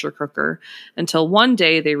a pressure cooker until one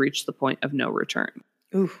day they reach the point of no return.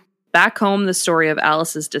 Ooh. Back home, the story of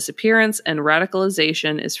Alice's disappearance and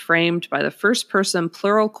radicalization is framed by the first-person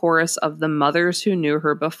plural chorus of the mothers who knew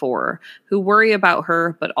her before, who worry about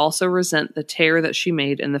her but also resent the tear that she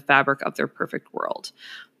made in the fabric of their perfect world.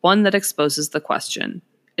 One that exposes the question,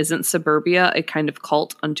 isn't suburbia a kind of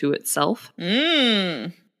cult unto itself?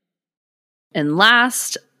 And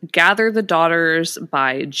last, Gather the Daughters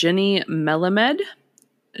by Jenny Melamed.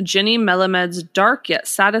 Jenny Melamed's dark yet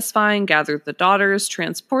satisfying Gather the Daughters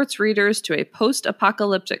transports readers to a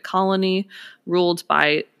post-apocalyptic colony ruled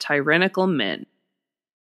by tyrannical men.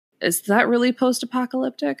 Is that really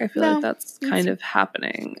post-apocalyptic? I feel like that's kind of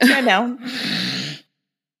happening. I know.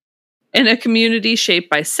 In a community shaped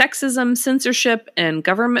by sexism, censorship, and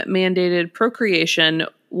government-mandated procreation,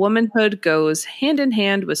 womanhood goes hand in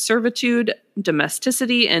hand with servitude,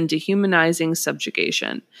 domesticity, and dehumanizing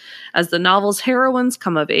subjugation. As the novel's heroines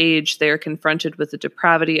come of age, they are confronted with the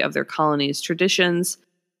depravity of their colony's traditions,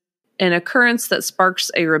 an occurrence that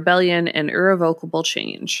sparks a rebellion and irrevocable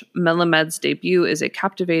change. Melamed's debut is a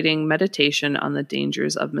captivating meditation on the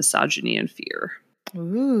dangers of misogyny and fear.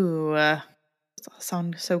 Ooh,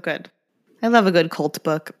 sounds so good. I love a good cult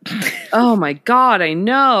book. Oh my God, I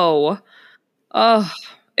know. Oh,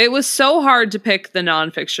 it was so hard to pick the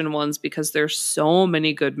nonfiction ones because there's so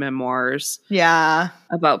many good memoirs. Yeah.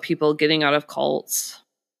 About people getting out of cults.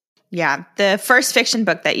 Yeah. The first fiction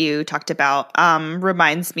book that you talked about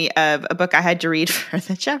reminds me of a book I had to read for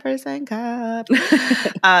the Jefferson Cup.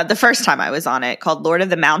 The first time I was on it, called Lord of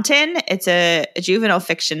the Mountain. It's a juvenile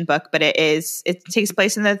fiction book, but it takes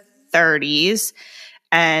place in the 30s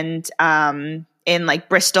and in like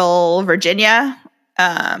Bristol, Virginia.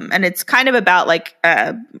 And it's kind of about like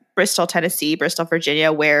Bristol, Tennessee, Bristol,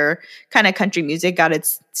 Virginia, where kind of country music got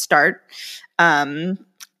its start. And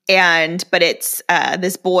but it's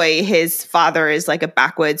this boy, his father is like a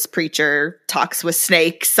backwoods preacher, talks with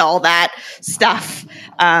snakes, all that stuff.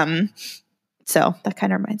 So that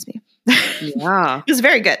kind of reminds me. Yeah. It was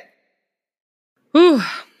very good. Whew.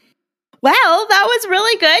 Well, that was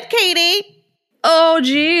really good, Katie. Oh,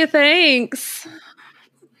 gee, thanks.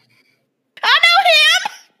 I know him.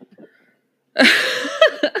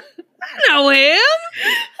 I know him.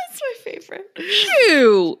 That's my favorite.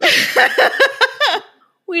 Shoot.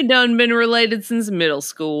 We done been related since middle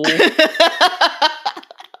school.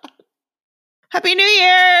 Happy New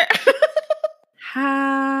Year.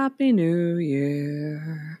 Happy New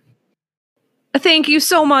Year. Thank you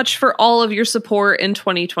so much for all of your support in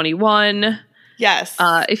 2021. Yes.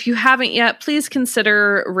 If you haven't yet, please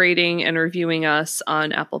consider rating and reviewing us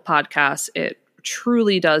on Apple Podcasts. It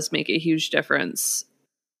truly does make a huge difference.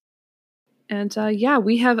 And yeah,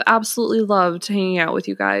 we have absolutely loved hanging out with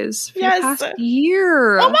you guys for the past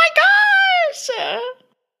year. Oh my gosh.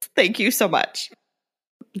 Thank you so much.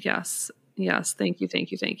 Yes. Thank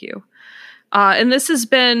you. And this has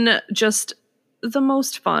been just the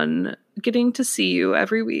most fun getting to see you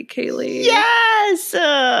every week, Kaylee. Yes.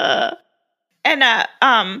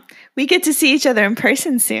 And we get to see each other in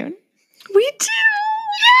person soon. We do.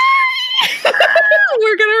 Yay!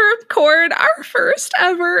 We're going to record our first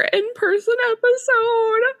ever in-person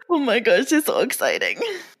episode. Oh my gosh, it's so exciting.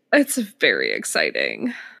 It's very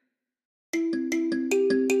exciting.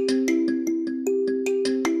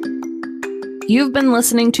 You've been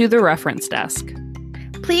listening to The Reference Desk.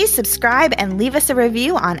 Please subscribe and leave us a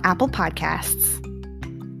review on Apple Podcasts.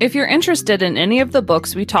 If you're interested in any of the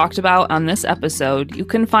books we talked about on this episode, you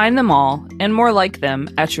can find them all, and more like them,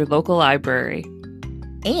 at your local library.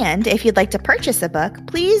 And if you'd like to purchase a book,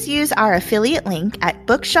 please use our affiliate link at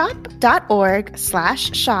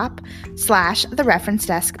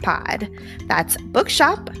bookshop.org/shop/thereferencedeskpod. That's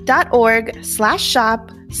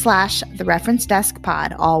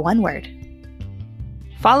bookshop.org/shop/thereferencedeskpod, all one word.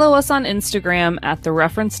 Follow us on Instagram at The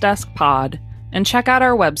Reference Desk Pod, and check out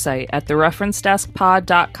our website at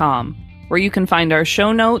thereferencedeskpod.com, where you can find our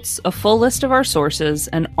show notes, a full list of our sources,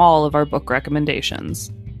 and all of our book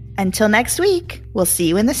recommendations. Until next week, we'll see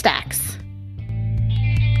you in the stacks.